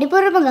තමයි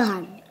වැඩිපුරම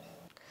ගහන්නේ.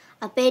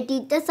 අපේ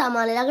ටීචර්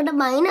සමාලලකට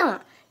බයිනවා.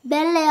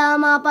 බැල්ල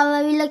යාම ආපම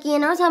ඇවිල්ලා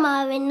කියනවා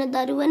සමාව වෙන්න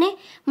දරුවනේ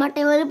මට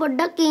ඒවල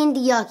පොඩ්ඩක් කේන්ති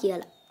ගියා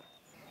කියලා.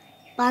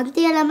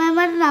 පන්තිය ළමයි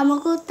මට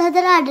නමකුත්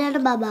හදලා අඩනට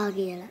බබා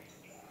කියලා.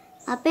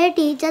 අපේ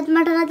ටීචර්ත්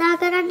මට කතා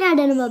කරන්නේ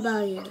අඩන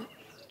බබා කියලා.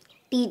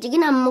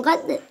 ටීචර්ගේ නම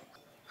මොකද්ද?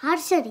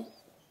 හර්ෂරි.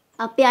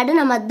 අපි අඩ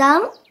නමක්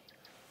දාමු.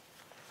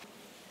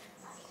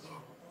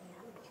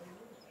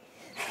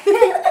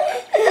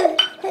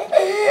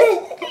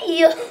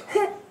 අයියෝ.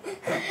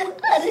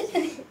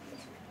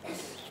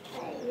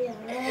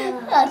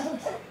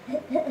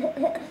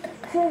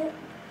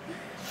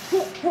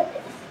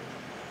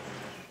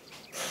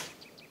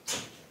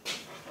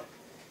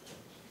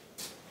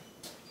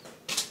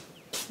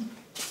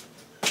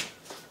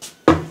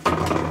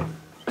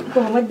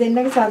 කොහොමද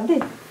දෙන්නගේ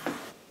සද්දේ?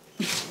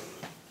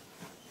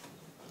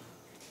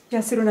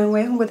 යසිරු නම්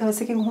ඔය හුඟ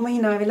දවසකින් කොහොම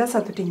hina වෙලා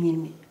සතුටින්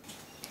ඉන්නේ.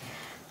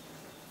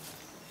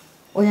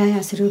 ඔයා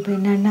යසිරු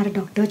පෙන්නන්න අර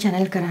ડોක්ටර්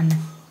channel කරන්න.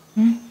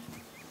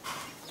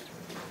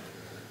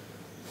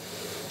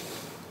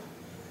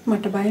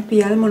 මට බය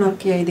පියල් මොනක්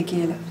කියයිද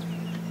කියලා.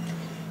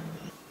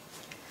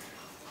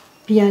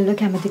 පියල්ව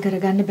කැමති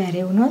කරගන්න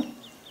බැරි වුණොත්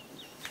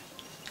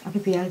අපි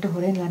පියල්ට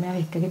හොරෙන්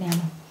ළමයාව එක්කගෙන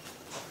යමු.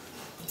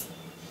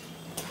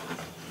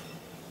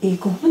 ඒ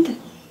කොහොමද?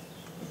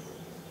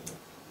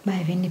 බය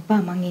වෙන්න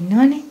එපා මං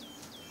ඉන්නවනේ.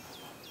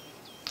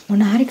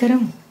 මොන හරි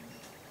කරමු.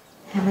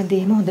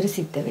 හැමදේම හොඳට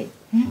සිද්ධ වෙයි.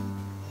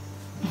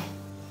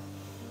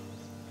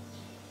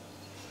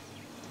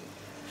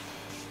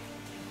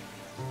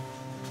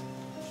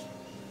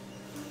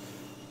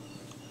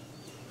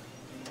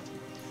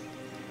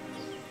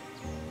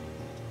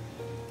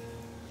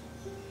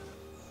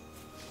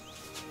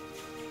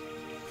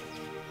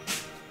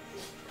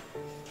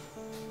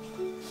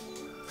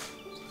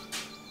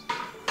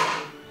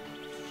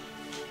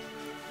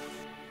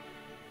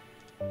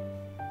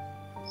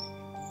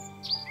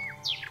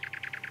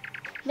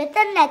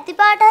 මෙතන නැති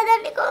පාට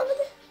හදන්නේ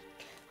කොහොමද?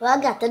 ඔයා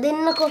ගත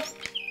දෙන්නකෝ.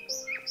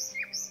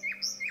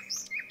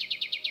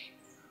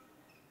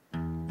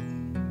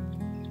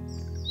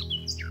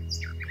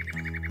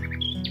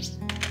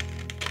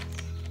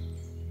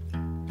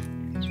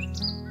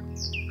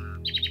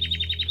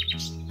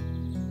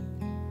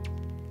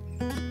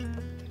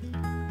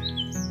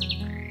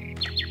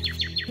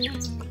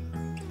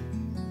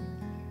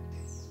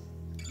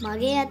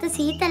 මගේ අත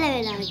සීතල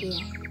වෙලා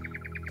ගියා.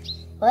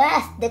 ඔය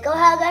ඇස් දෙක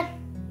වහගන්න.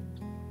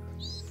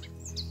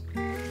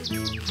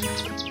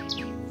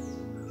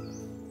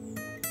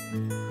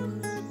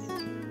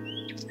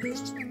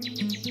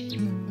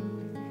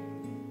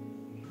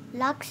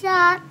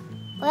 ලක්ෂා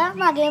ඔයා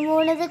මගේ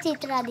මූණේද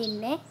චිත්‍ර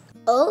අදින්නේ?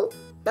 ඔව්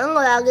මං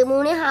ඔයාගේ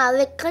මූණේ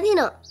හාවෙක්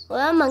අදිනවා.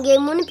 ඔයා මගේ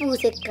මූණේ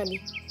පූසෙක්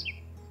අදින.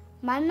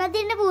 මන්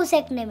අදින්නේ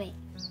පූසෙක් නෙමෙයි.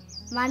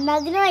 මන්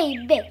අදිනවා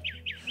ඉබ්බෙක්.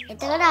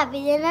 එතකොට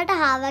අපි දෙන්නට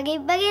හාවගේ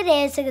ඉබ්බගේ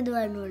රේස් එක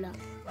දුවන්න ඕන.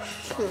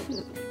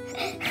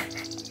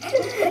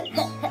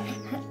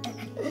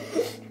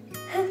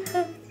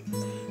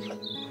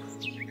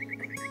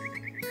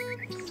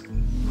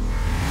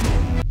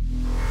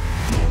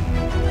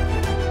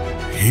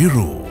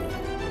 Hiru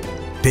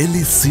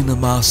Tele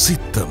Cinema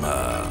Sittama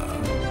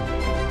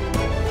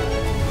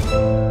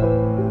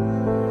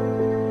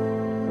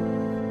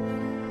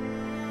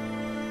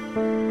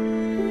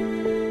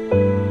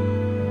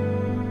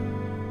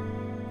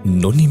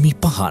Nonimi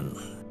Pahan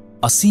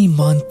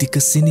අසීමාන්තික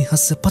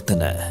සිනිහස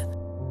පතන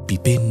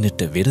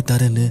පිපෙන්නට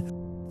වෙරදරන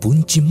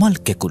පුංචි මල්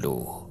කැකුළු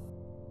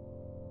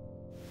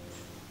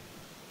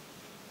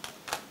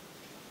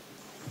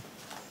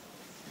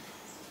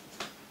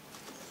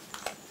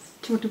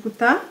චූටි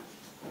පුතා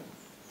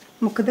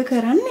මොකද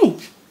කරන්නේ?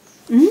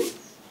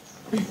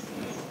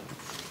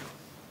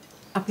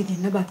 අපි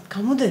දෙන්න බත්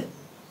කමුද?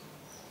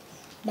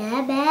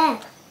 බෑ බෑ.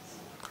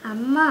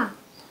 අම්මා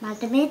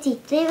මට මේ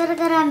චිත්‍රය ඉවර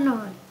කරන්න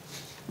ඕන.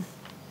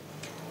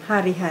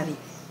 හරි හරි.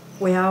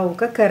 ඔයා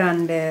ඕක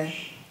කරන්න.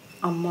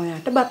 අම්මා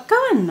ඔයාට බත්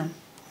කවන්න.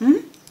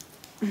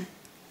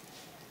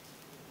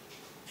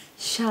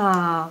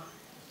 ෂා.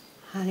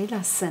 හරි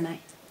ලස්සනයි.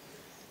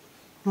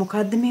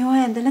 මොකද්ද මේවා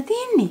ඇඳලා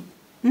තියෙන්නේ?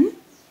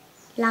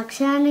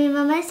 ලක්ෂානේ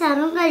මමයි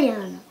සරුංගල්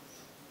යවන.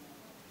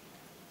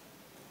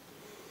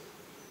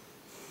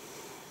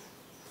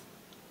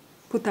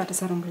 පුතාට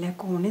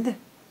සරුංගලයක් ඕනේද?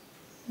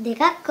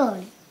 දෙකක්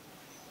ඕනේ.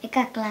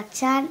 එකක්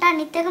ලක්ෂාන්ට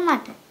අනිත් එක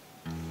මට.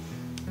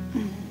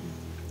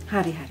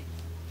 හරි හරි.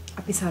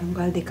 අපි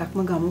සරුංගල්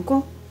දෙකක්ම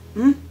ගමුකෝ.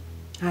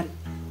 හරි.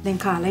 දැන්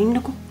කාලා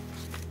ඉන්නකෝ.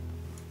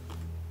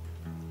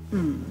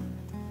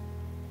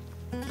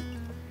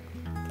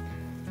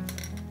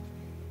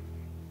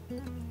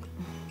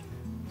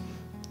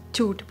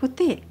 චූටි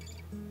පුතේ.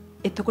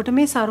 එතකොට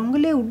මේ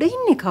සරුංගලේ උඩ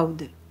ඉන්නේ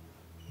කවුද?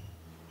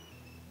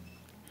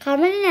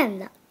 කමල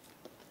නැන්දා.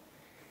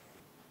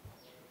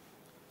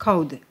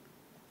 කවුද?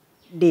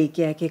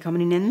 ඩේකියා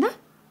කමනි නැන්ද?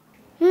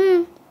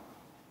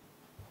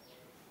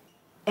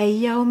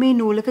 ඇයි ආව මේ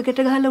නූලක ගැට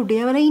ගහලා උඩ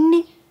යවලා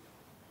ඉන්නේ?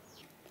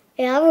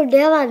 එයාව උඩ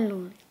යවන්න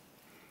ඕනේ.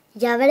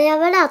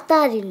 යවල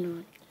අතාරින්න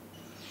ඕනේ.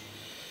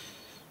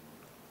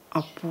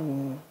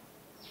 අපෝ.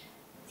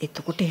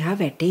 එතකොට එයා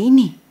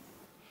වැටෙයිනේ.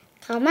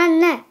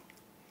 කමන්නේ.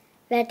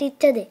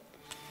 වැටිච්ච දේ.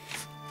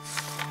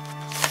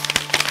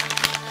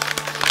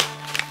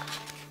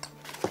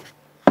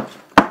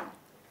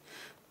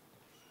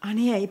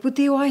 අනේ ඇයි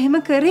පුතේ ඔයා එහෙම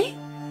කරේ?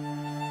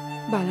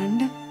 බලන්න.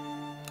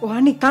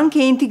 ඔයා නිකන්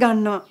කේන්ති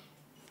ගන්නවා.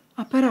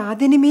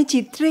 අපරාධනේ මේ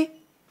චිත්‍රේ.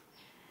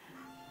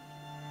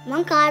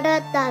 මං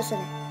කාටවත් ආස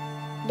නැහැ.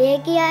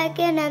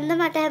 ඩේකියාගේ නැන්ද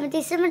මට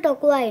හැමතිස්සෙම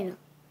ටොකු අයිනවා.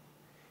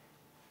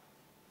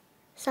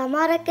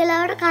 සමහරක්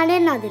වෙලාවට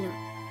කණෙන් අදිනවා.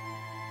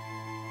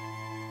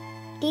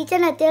 ටීචර්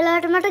නැති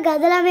වෙලාවට මට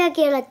ගද ළමයා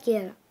කියලාත්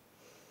කියනවා.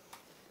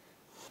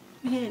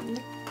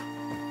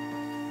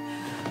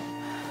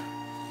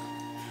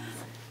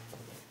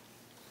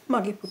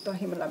 මගේ පුතා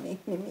හිම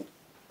ළමෙක් නෙමෙයි.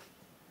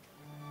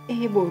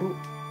 ඒ බොරු.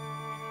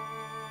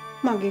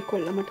 මගේ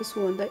කොල්ල මට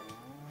සුවඳයි.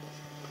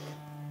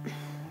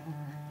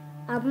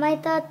 අම්මයි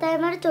තාත්තයි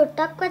මට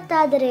චොට්ටක්වත්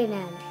ආදරේ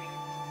නෑනේ.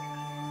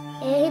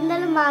 ඒ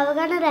හින්දාලු මාව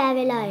ගන්න රෑ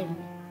වෙලා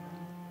එන්නේ.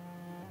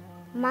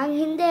 මං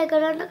හින්දා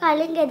ඒකලන්ට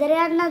කලින් ගෙදර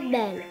යන්නත්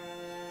බෑලු.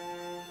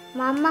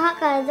 මම්මහ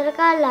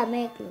කරදරකාර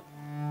ළමයෙක්ලු.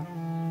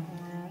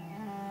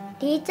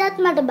 ටීචර්ත්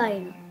මට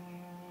බයිනවා.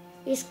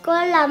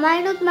 ඉස්කෝලේ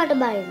ළමයිනුත් මට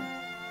බයිනවා.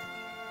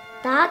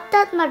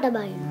 තාත්තත් මට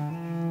බයිනවා.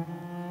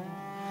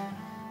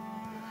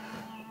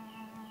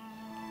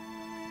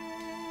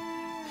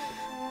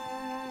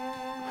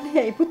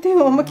 ඇයි පුතේ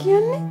ඔම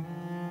කියන්නේ?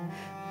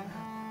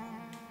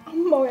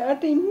 අම්මා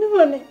ඔයාට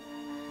ඉන්නවනේ.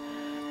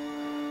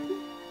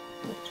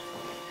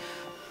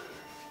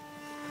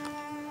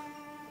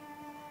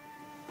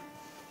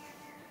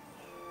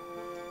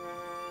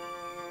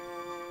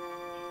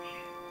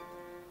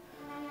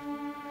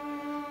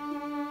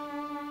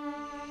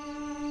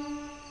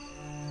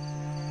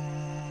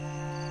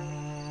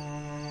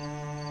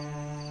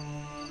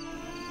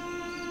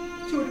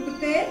 චුටි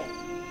පුතේ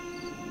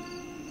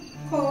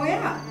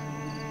කොයා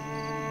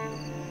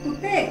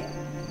පුතේ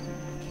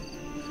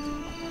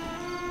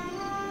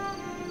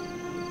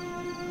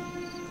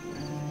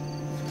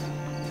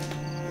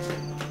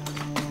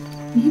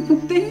මේ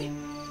පුතේ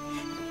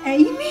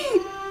ඇයි මේ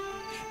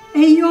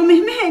ඇයියෝ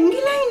මෙහෙම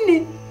හැංගිලා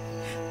ඉන්නේ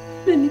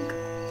මනික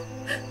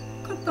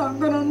කතා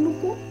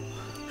කරන්නකෝ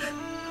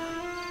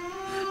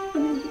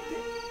අනේ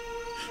පුතේ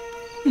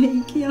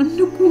ඇයි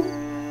කියන්නකෝ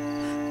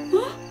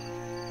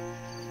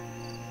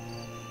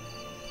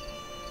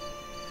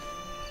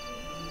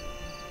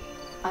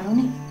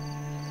අරුණි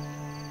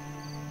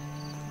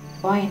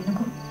ඔයා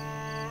එන්නකෝ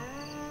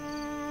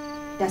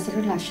දැසට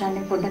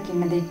ලක්ෂාන්නේ පොඩ්ඩක්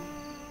ඉන්න දෙන්න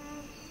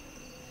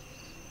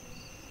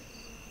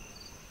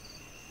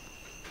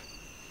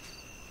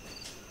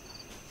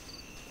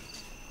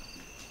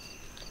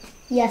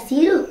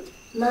යසිරු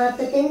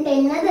මාතෙන්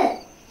එන්නද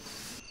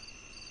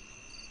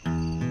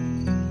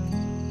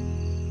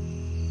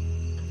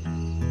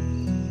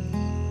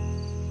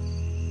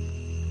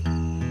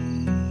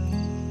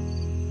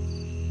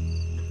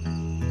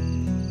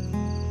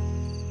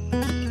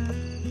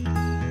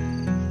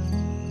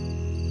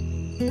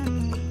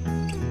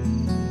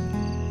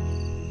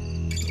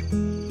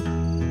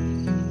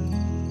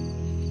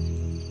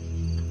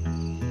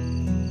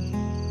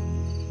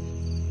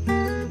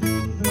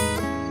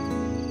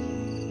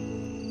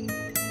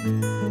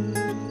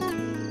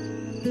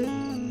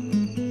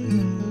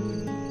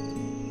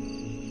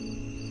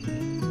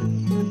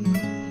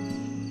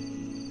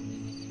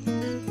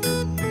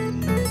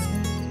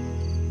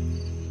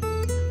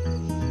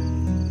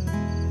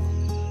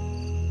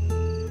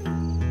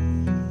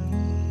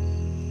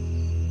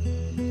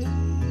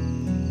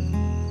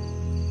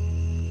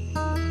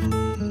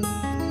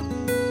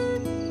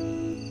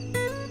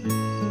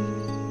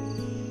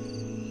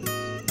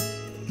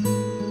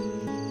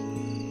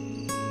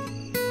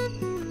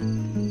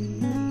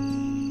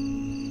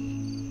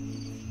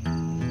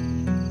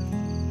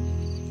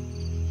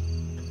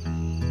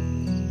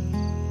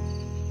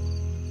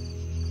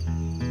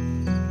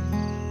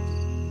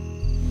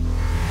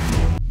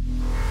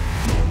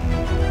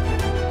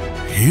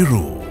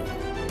Hiru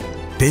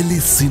Tele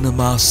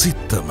Cinema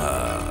සිත්තම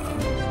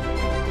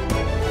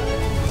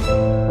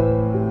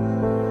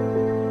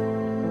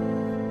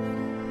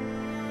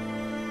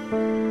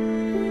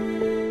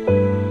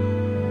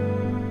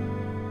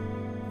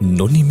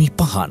නොනිමි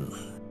පහන්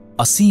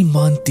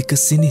අසීමාන්තික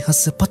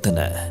සිනිහස පතන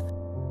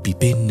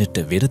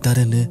පිපෙන්නට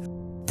වෙරදරන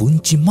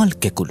පුංචි මල්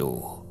කැකුළු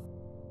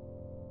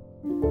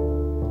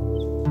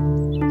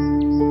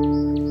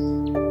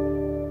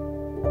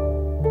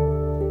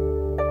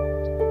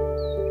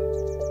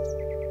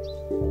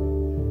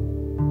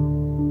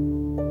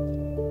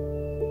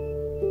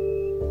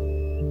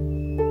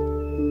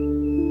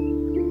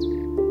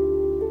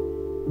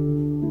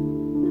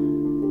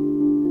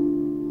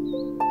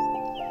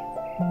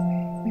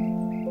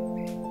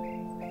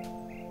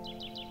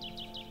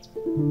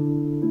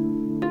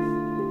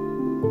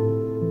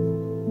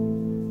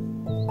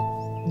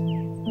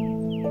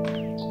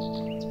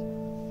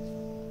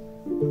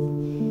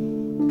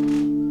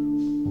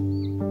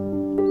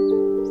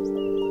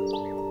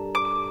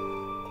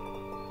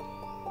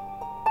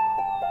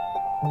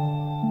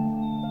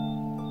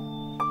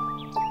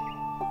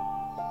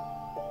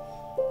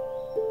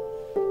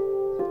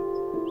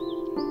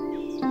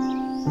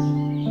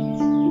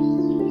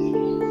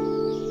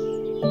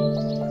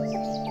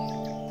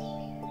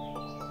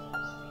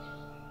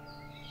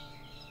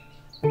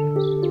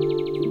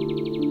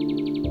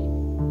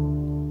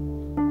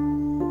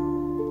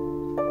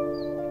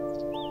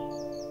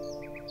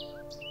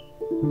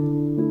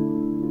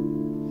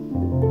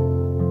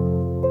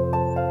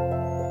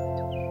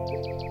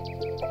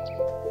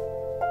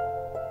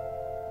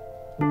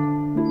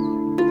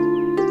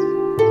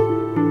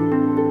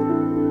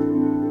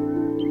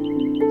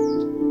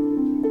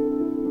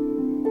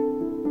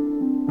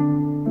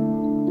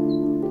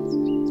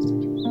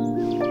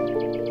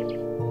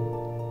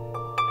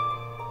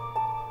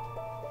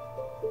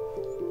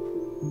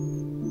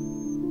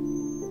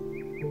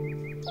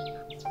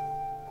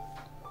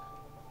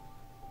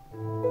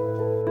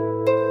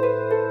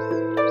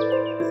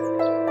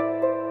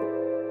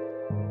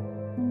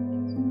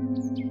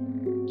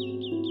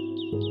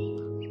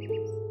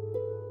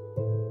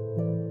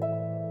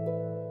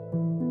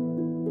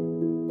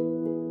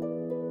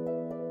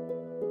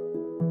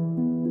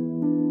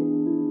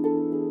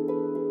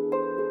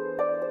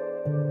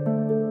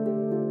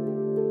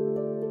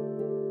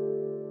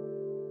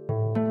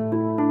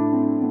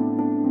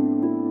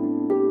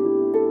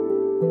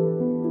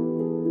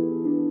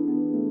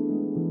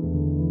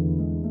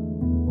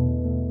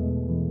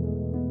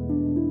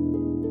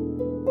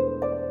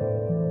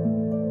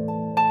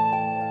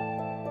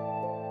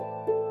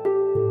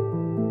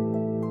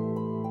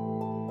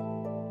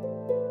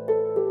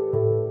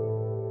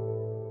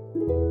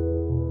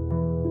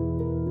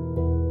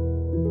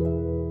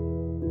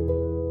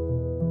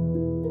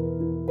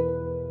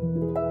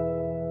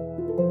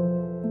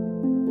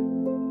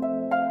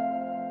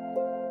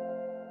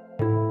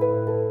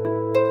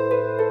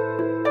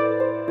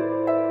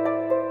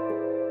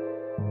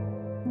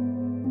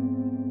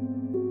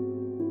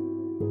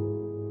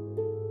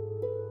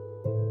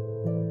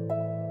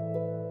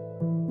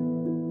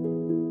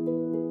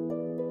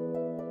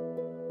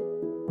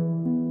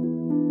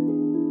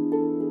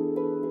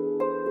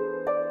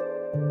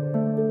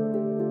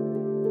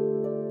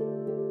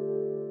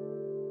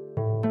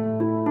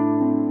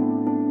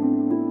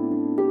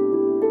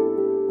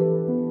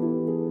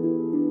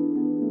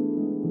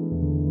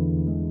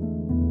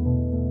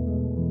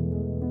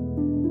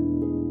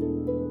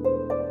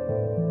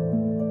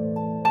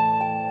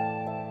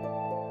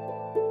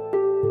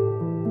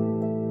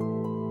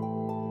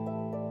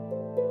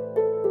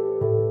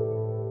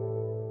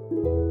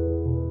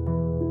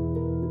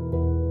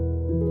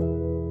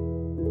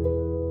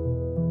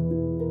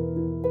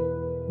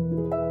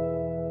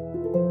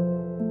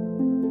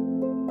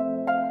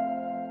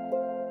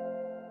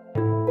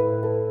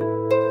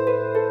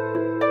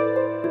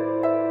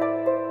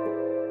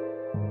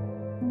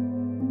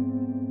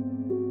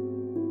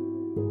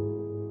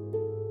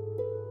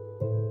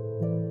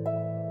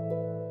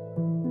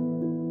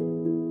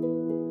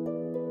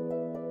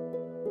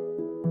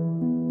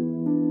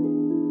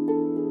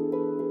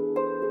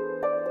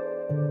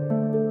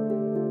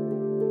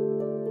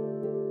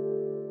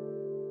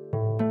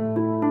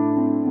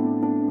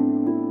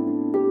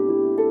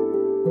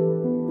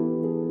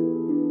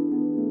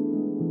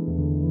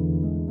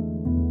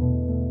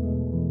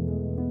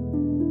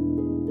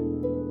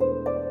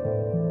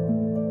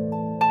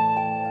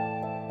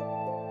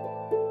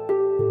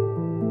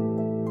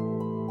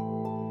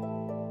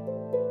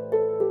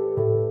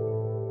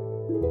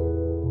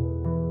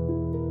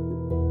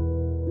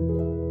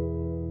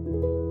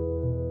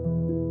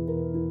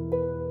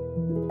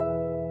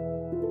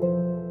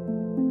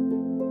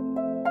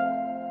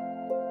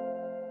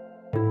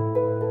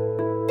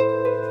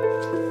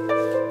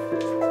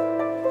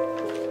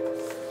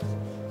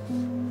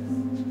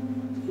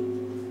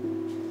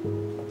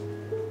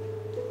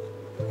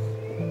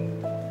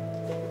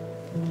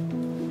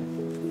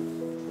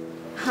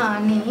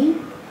අනේ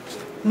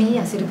මේ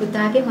යසිරි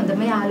පුතාගේ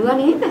හොඳම යාළුවා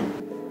නේද?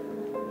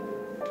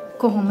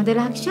 කොහොමද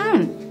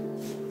ලක්ෂාන්?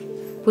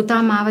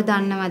 පුතා මාව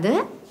දන්නවද?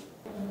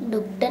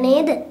 ඩොක්ටර්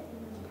නේද?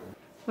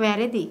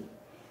 වැරදි.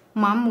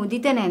 මම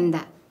මුදිත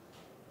නැන්දා.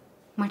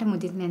 මට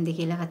මුදිත නැන්ද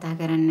කියලා කතා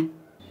කරන්න.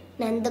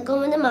 නැන්ද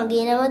කොහොමද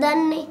මගේ නම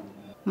දන්නේ?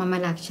 මම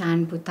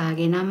ලක්ෂාන්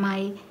පුතාගේ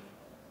නමයි,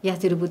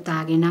 යසිරි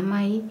පුතාගේ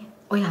නමයි,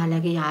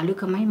 ඔයාලගේ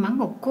යාළුකමයි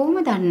මම ඔක්කොම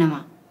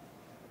දන්නවා.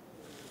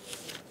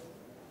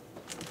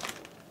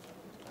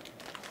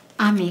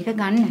 මේක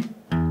ගන්න.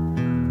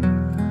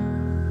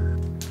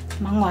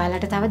 මං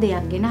ඔයාලට තව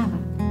දෙයක්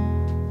ගෙනාවා.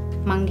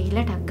 මං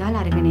ගිහිල්ලා ටක්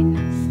ගාලා අරගෙන එන්න.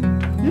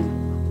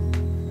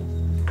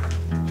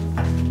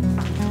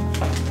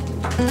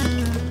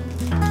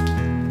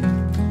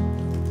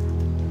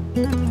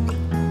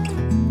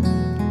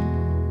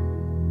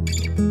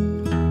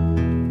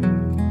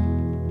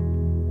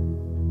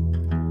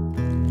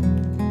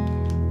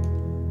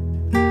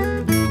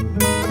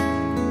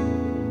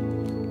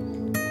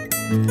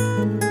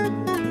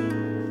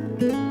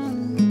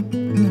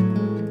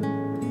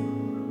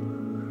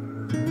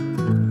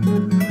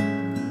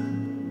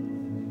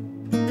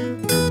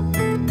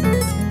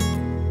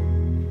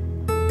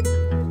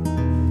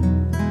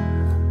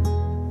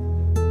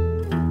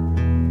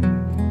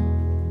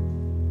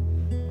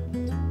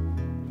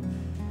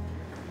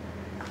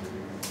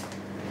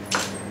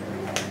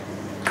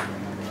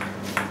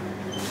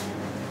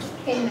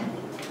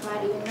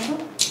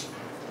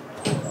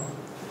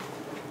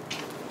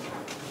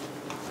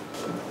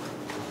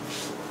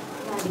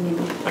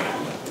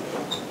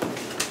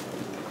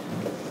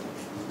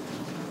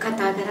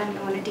 කතා කරන්න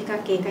ඕන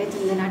ටිකක් ඒකයි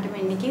තුන්දෙනාටම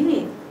එන්නේ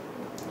කිව්වේ.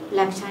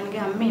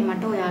 ලක්ෂාන්ගේ අම්මේ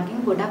මට ඔයාගෙන්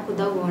ගොඩක්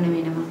උදව් ඕන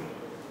වෙනවා.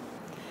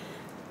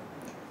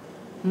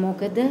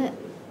 මොකද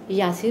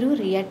යසිරු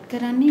රියැක්ට්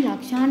කරන්නේ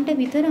ලක්ෂාන්ට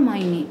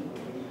විතරමයිනේ.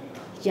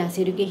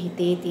 යසිරුගේ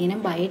හිතේ තියෙන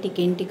බය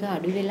ටිකෙන් ටික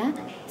අඩු වෙලා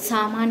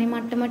සාමාන්‍ය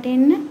මට්ටමට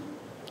එන්න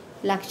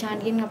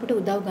ලක්ෂාන්ගෙන් අපිට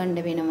උදව් ගන්න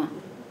වෙනවා.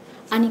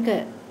 අනික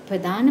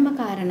ප්‍රධානම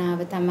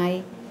කාරණාව තමයි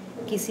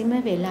කිසිම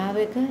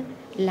වෙලාවක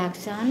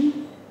ලක්ෂාන්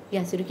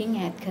යසිරුකින්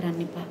ඈත්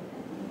කරන්න එපා.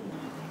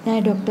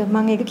 නෑ ડોක්ටර්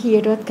මම ඒක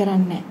කීයටවත්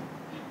කරන්නේ නෑ.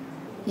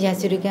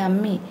 යසිරුගේ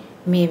අම්මේ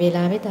මේ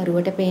වෙලාවේ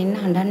දරුවට පේන්න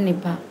හඬන්න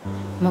එපා.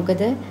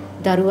 මොකද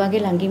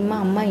දරුවාගේ ළඟින්ම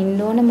අම්මා ඉන්න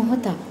ඕන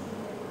මොහොතක්.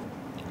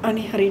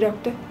 අනේ හරි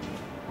ડોක්ටර්.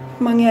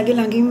 මං එයාගේ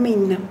ළඟින්ම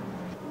ඉන්නම්.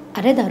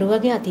 අර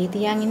දරුවාගේ අතේ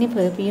තියන් ඉන්නේ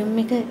පර්ෆියුම්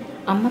එක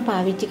අම්මා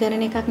පාවිච්චි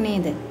කරන එකක්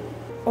නේද?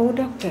 ඔව්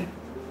ડોක්ටර්.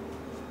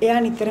 එයා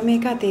නිතරම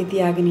මේක අතේ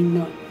තියාගෙන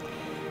ඉන්නවා.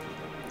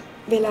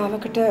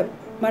 වෙලාවකට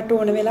මට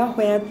ඕන වෙලා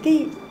හොයද්දී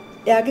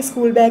එයාගේ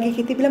ස්කූල් බෑග්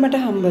එකේ තිබිලා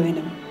මට හම්බ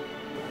වෙනවා.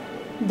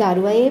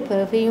 දරුවා ඒ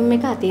පර්ෆියුම්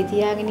එක අතේ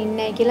තියාගෙන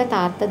ඉන්නයි කියලා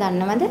තාත්තා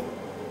දන්නවද?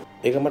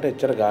 ඒක මට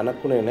එච්චර ගාණක්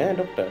වුණේ නෑ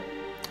ડોක්ටර්.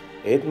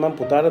 ඒත් මම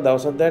පුතාට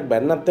දවස් දෙකක්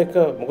බැන්නත් එක්ක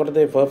මොකටද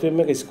මේ පර්ෆියුම්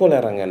එක ඉස්කෝලේ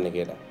අරන් යන්නේ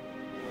කියලා.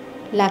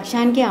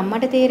 ලක්ෂාන්ගේ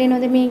අම්මට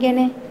තේරෙනවද මේ ගැන?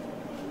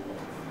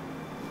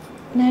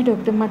 නෑ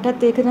ડોක්ටර්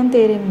මටත් ඒක නම්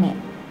තේරෙන්නේ නෑ.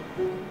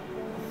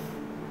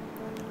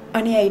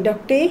 අනේ ඇයි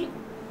ડોක්ටර්?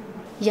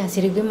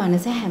 යසිරුගේ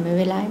මනස හැම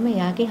වෙලාවෙම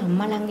එයාගේ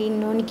අම්මා ළඟ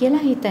ඉන්න ඕනි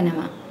කියලා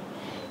හිතනවා.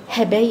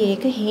 හැබැයි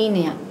ඒක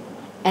හීනයක්.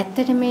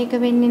 ඇත්තට මේක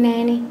වෙන්නේ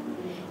නෑනේ.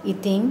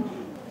 ඉතින්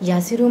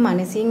යසිරු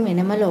මනසින්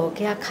වෙනම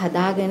ලෝකයක්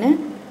හදාගෙන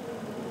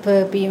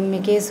පර්ෆියුම්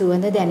එකේ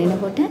සුවඳ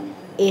දැනෙනකොට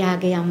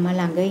එයාගේ අම්මා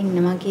ළඟ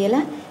ඉන්නවා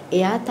කියලා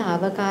එයා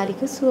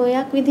తాවකාලික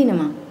සුවයක්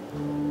විඳිනවා.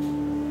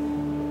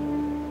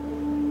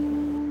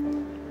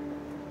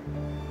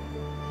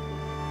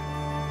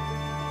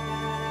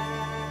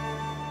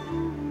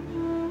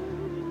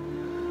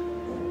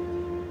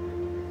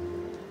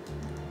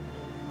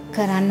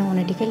 කරන්න ඕන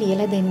ටික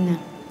ලියලා දෙන්න.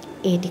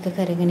 ඒ ටික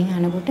කරගෙන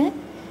යනකොට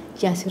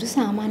යසිරු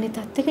සාමාන්‍ය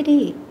තත්ත්වයකට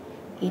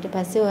ඊට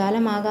පස්සේ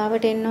ඔයාලා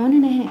මාගාවට එන්න ඕන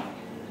නැහැ.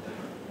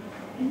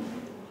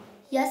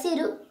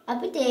 යසිරු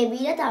අපි තේ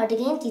බීලා තව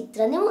ටිකකින්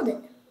චිත්‍ර නෙමුද?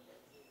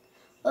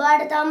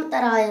 ඔයාට තාම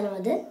තරහා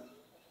යනවද?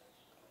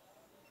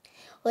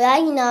 ඔයා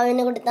hina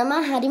වෙනකොට තමයි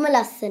හරිම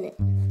ලස්සන.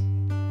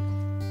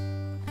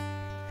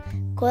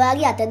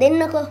 කොයාගේ අත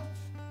දෙන්නකෝ.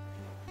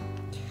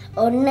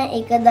 ඔන්න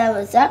එක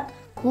දවසක්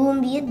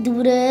කුඹිය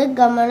දුර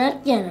ගමනක්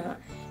යනවා.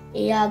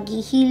 එයා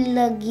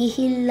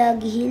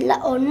ගිහිල්ලා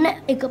ඔන්න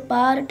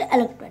එකපාරට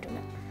ඇලක්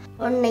වැටුණා.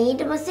 ඔන්න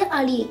ඊට පස්සේ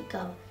අලියෙක්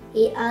ආවා.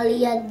 ඒ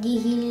අලියත්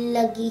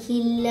ගිහිල්ලා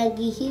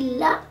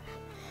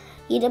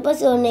ඊට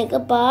පස්සේ ඔන්න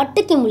එකපාරට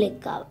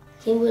කිඹුලෙක් ආවා.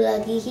 කිඹුලා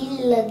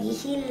ගිහිල්ලා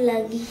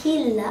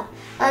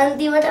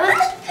අන්තිමටම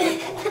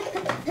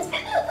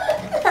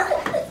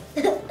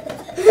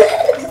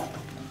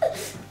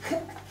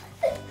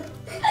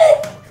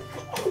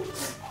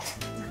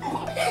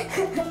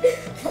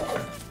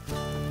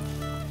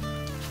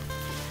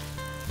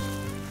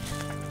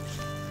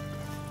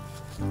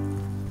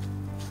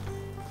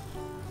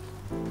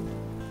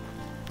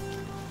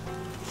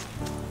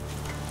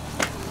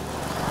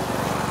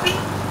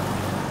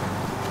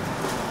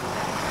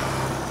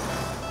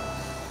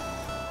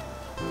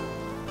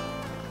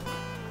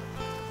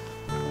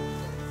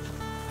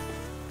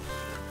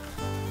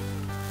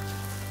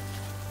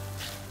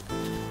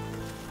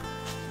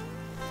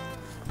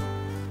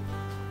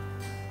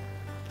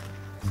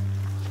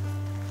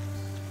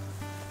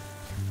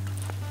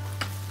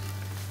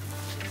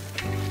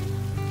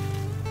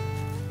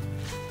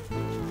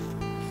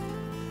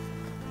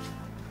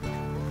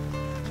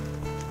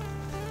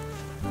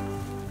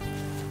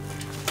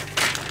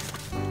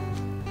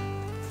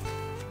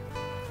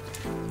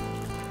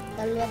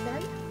ටිකක්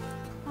දාන්න.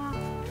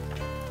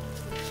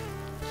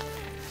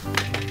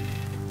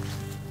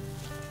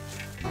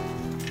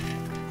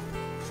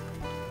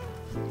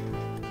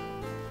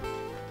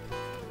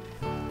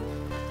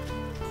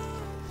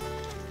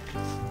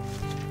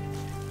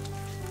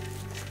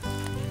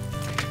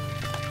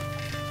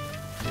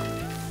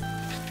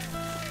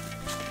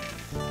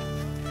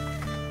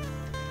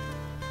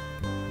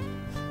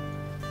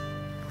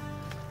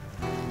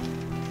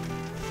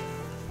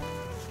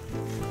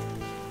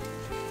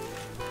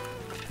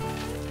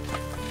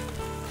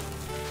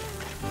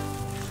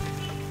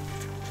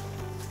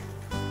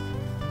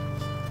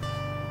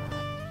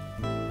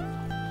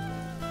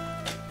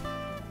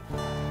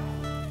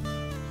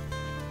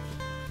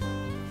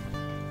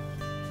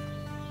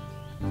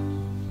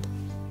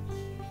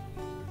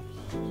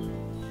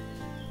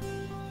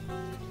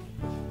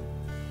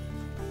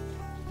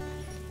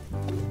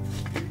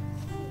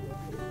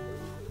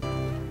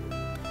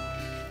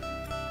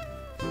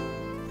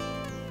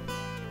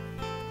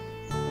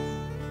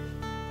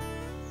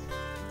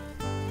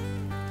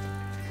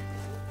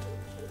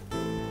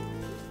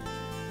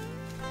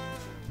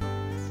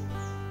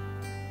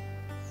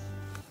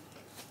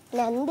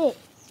 නැන්දේ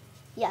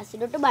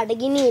යසිරට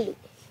බඩගිනියලු.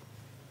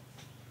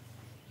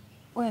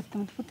 ඔය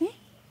ඇත්තමද පුතේ?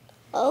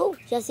 ඔව්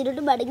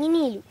යසිරට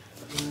බඩගිනියලු.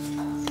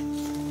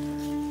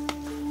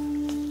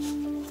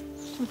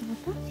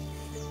 පුතා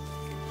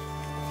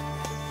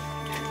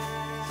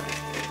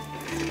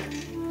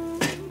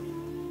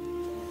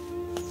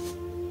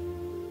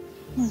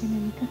මගේ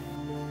නේක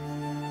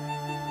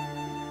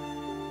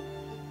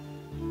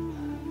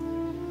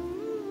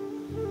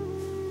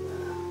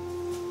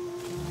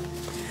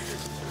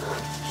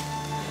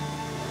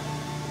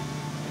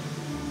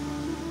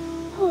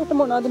ඔයාට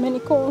මොනවද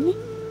මැනික ඕනේ?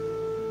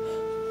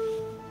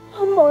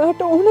 අම්මා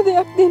ඔයාට ඕන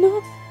දෙයක්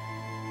දෙනවා.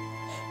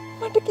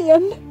 මට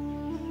කියන්න.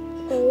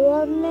 ඒ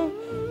අම්මේ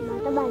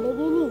මට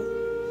බඩගිනි.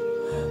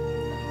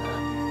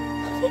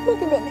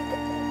 මගේ මැනික.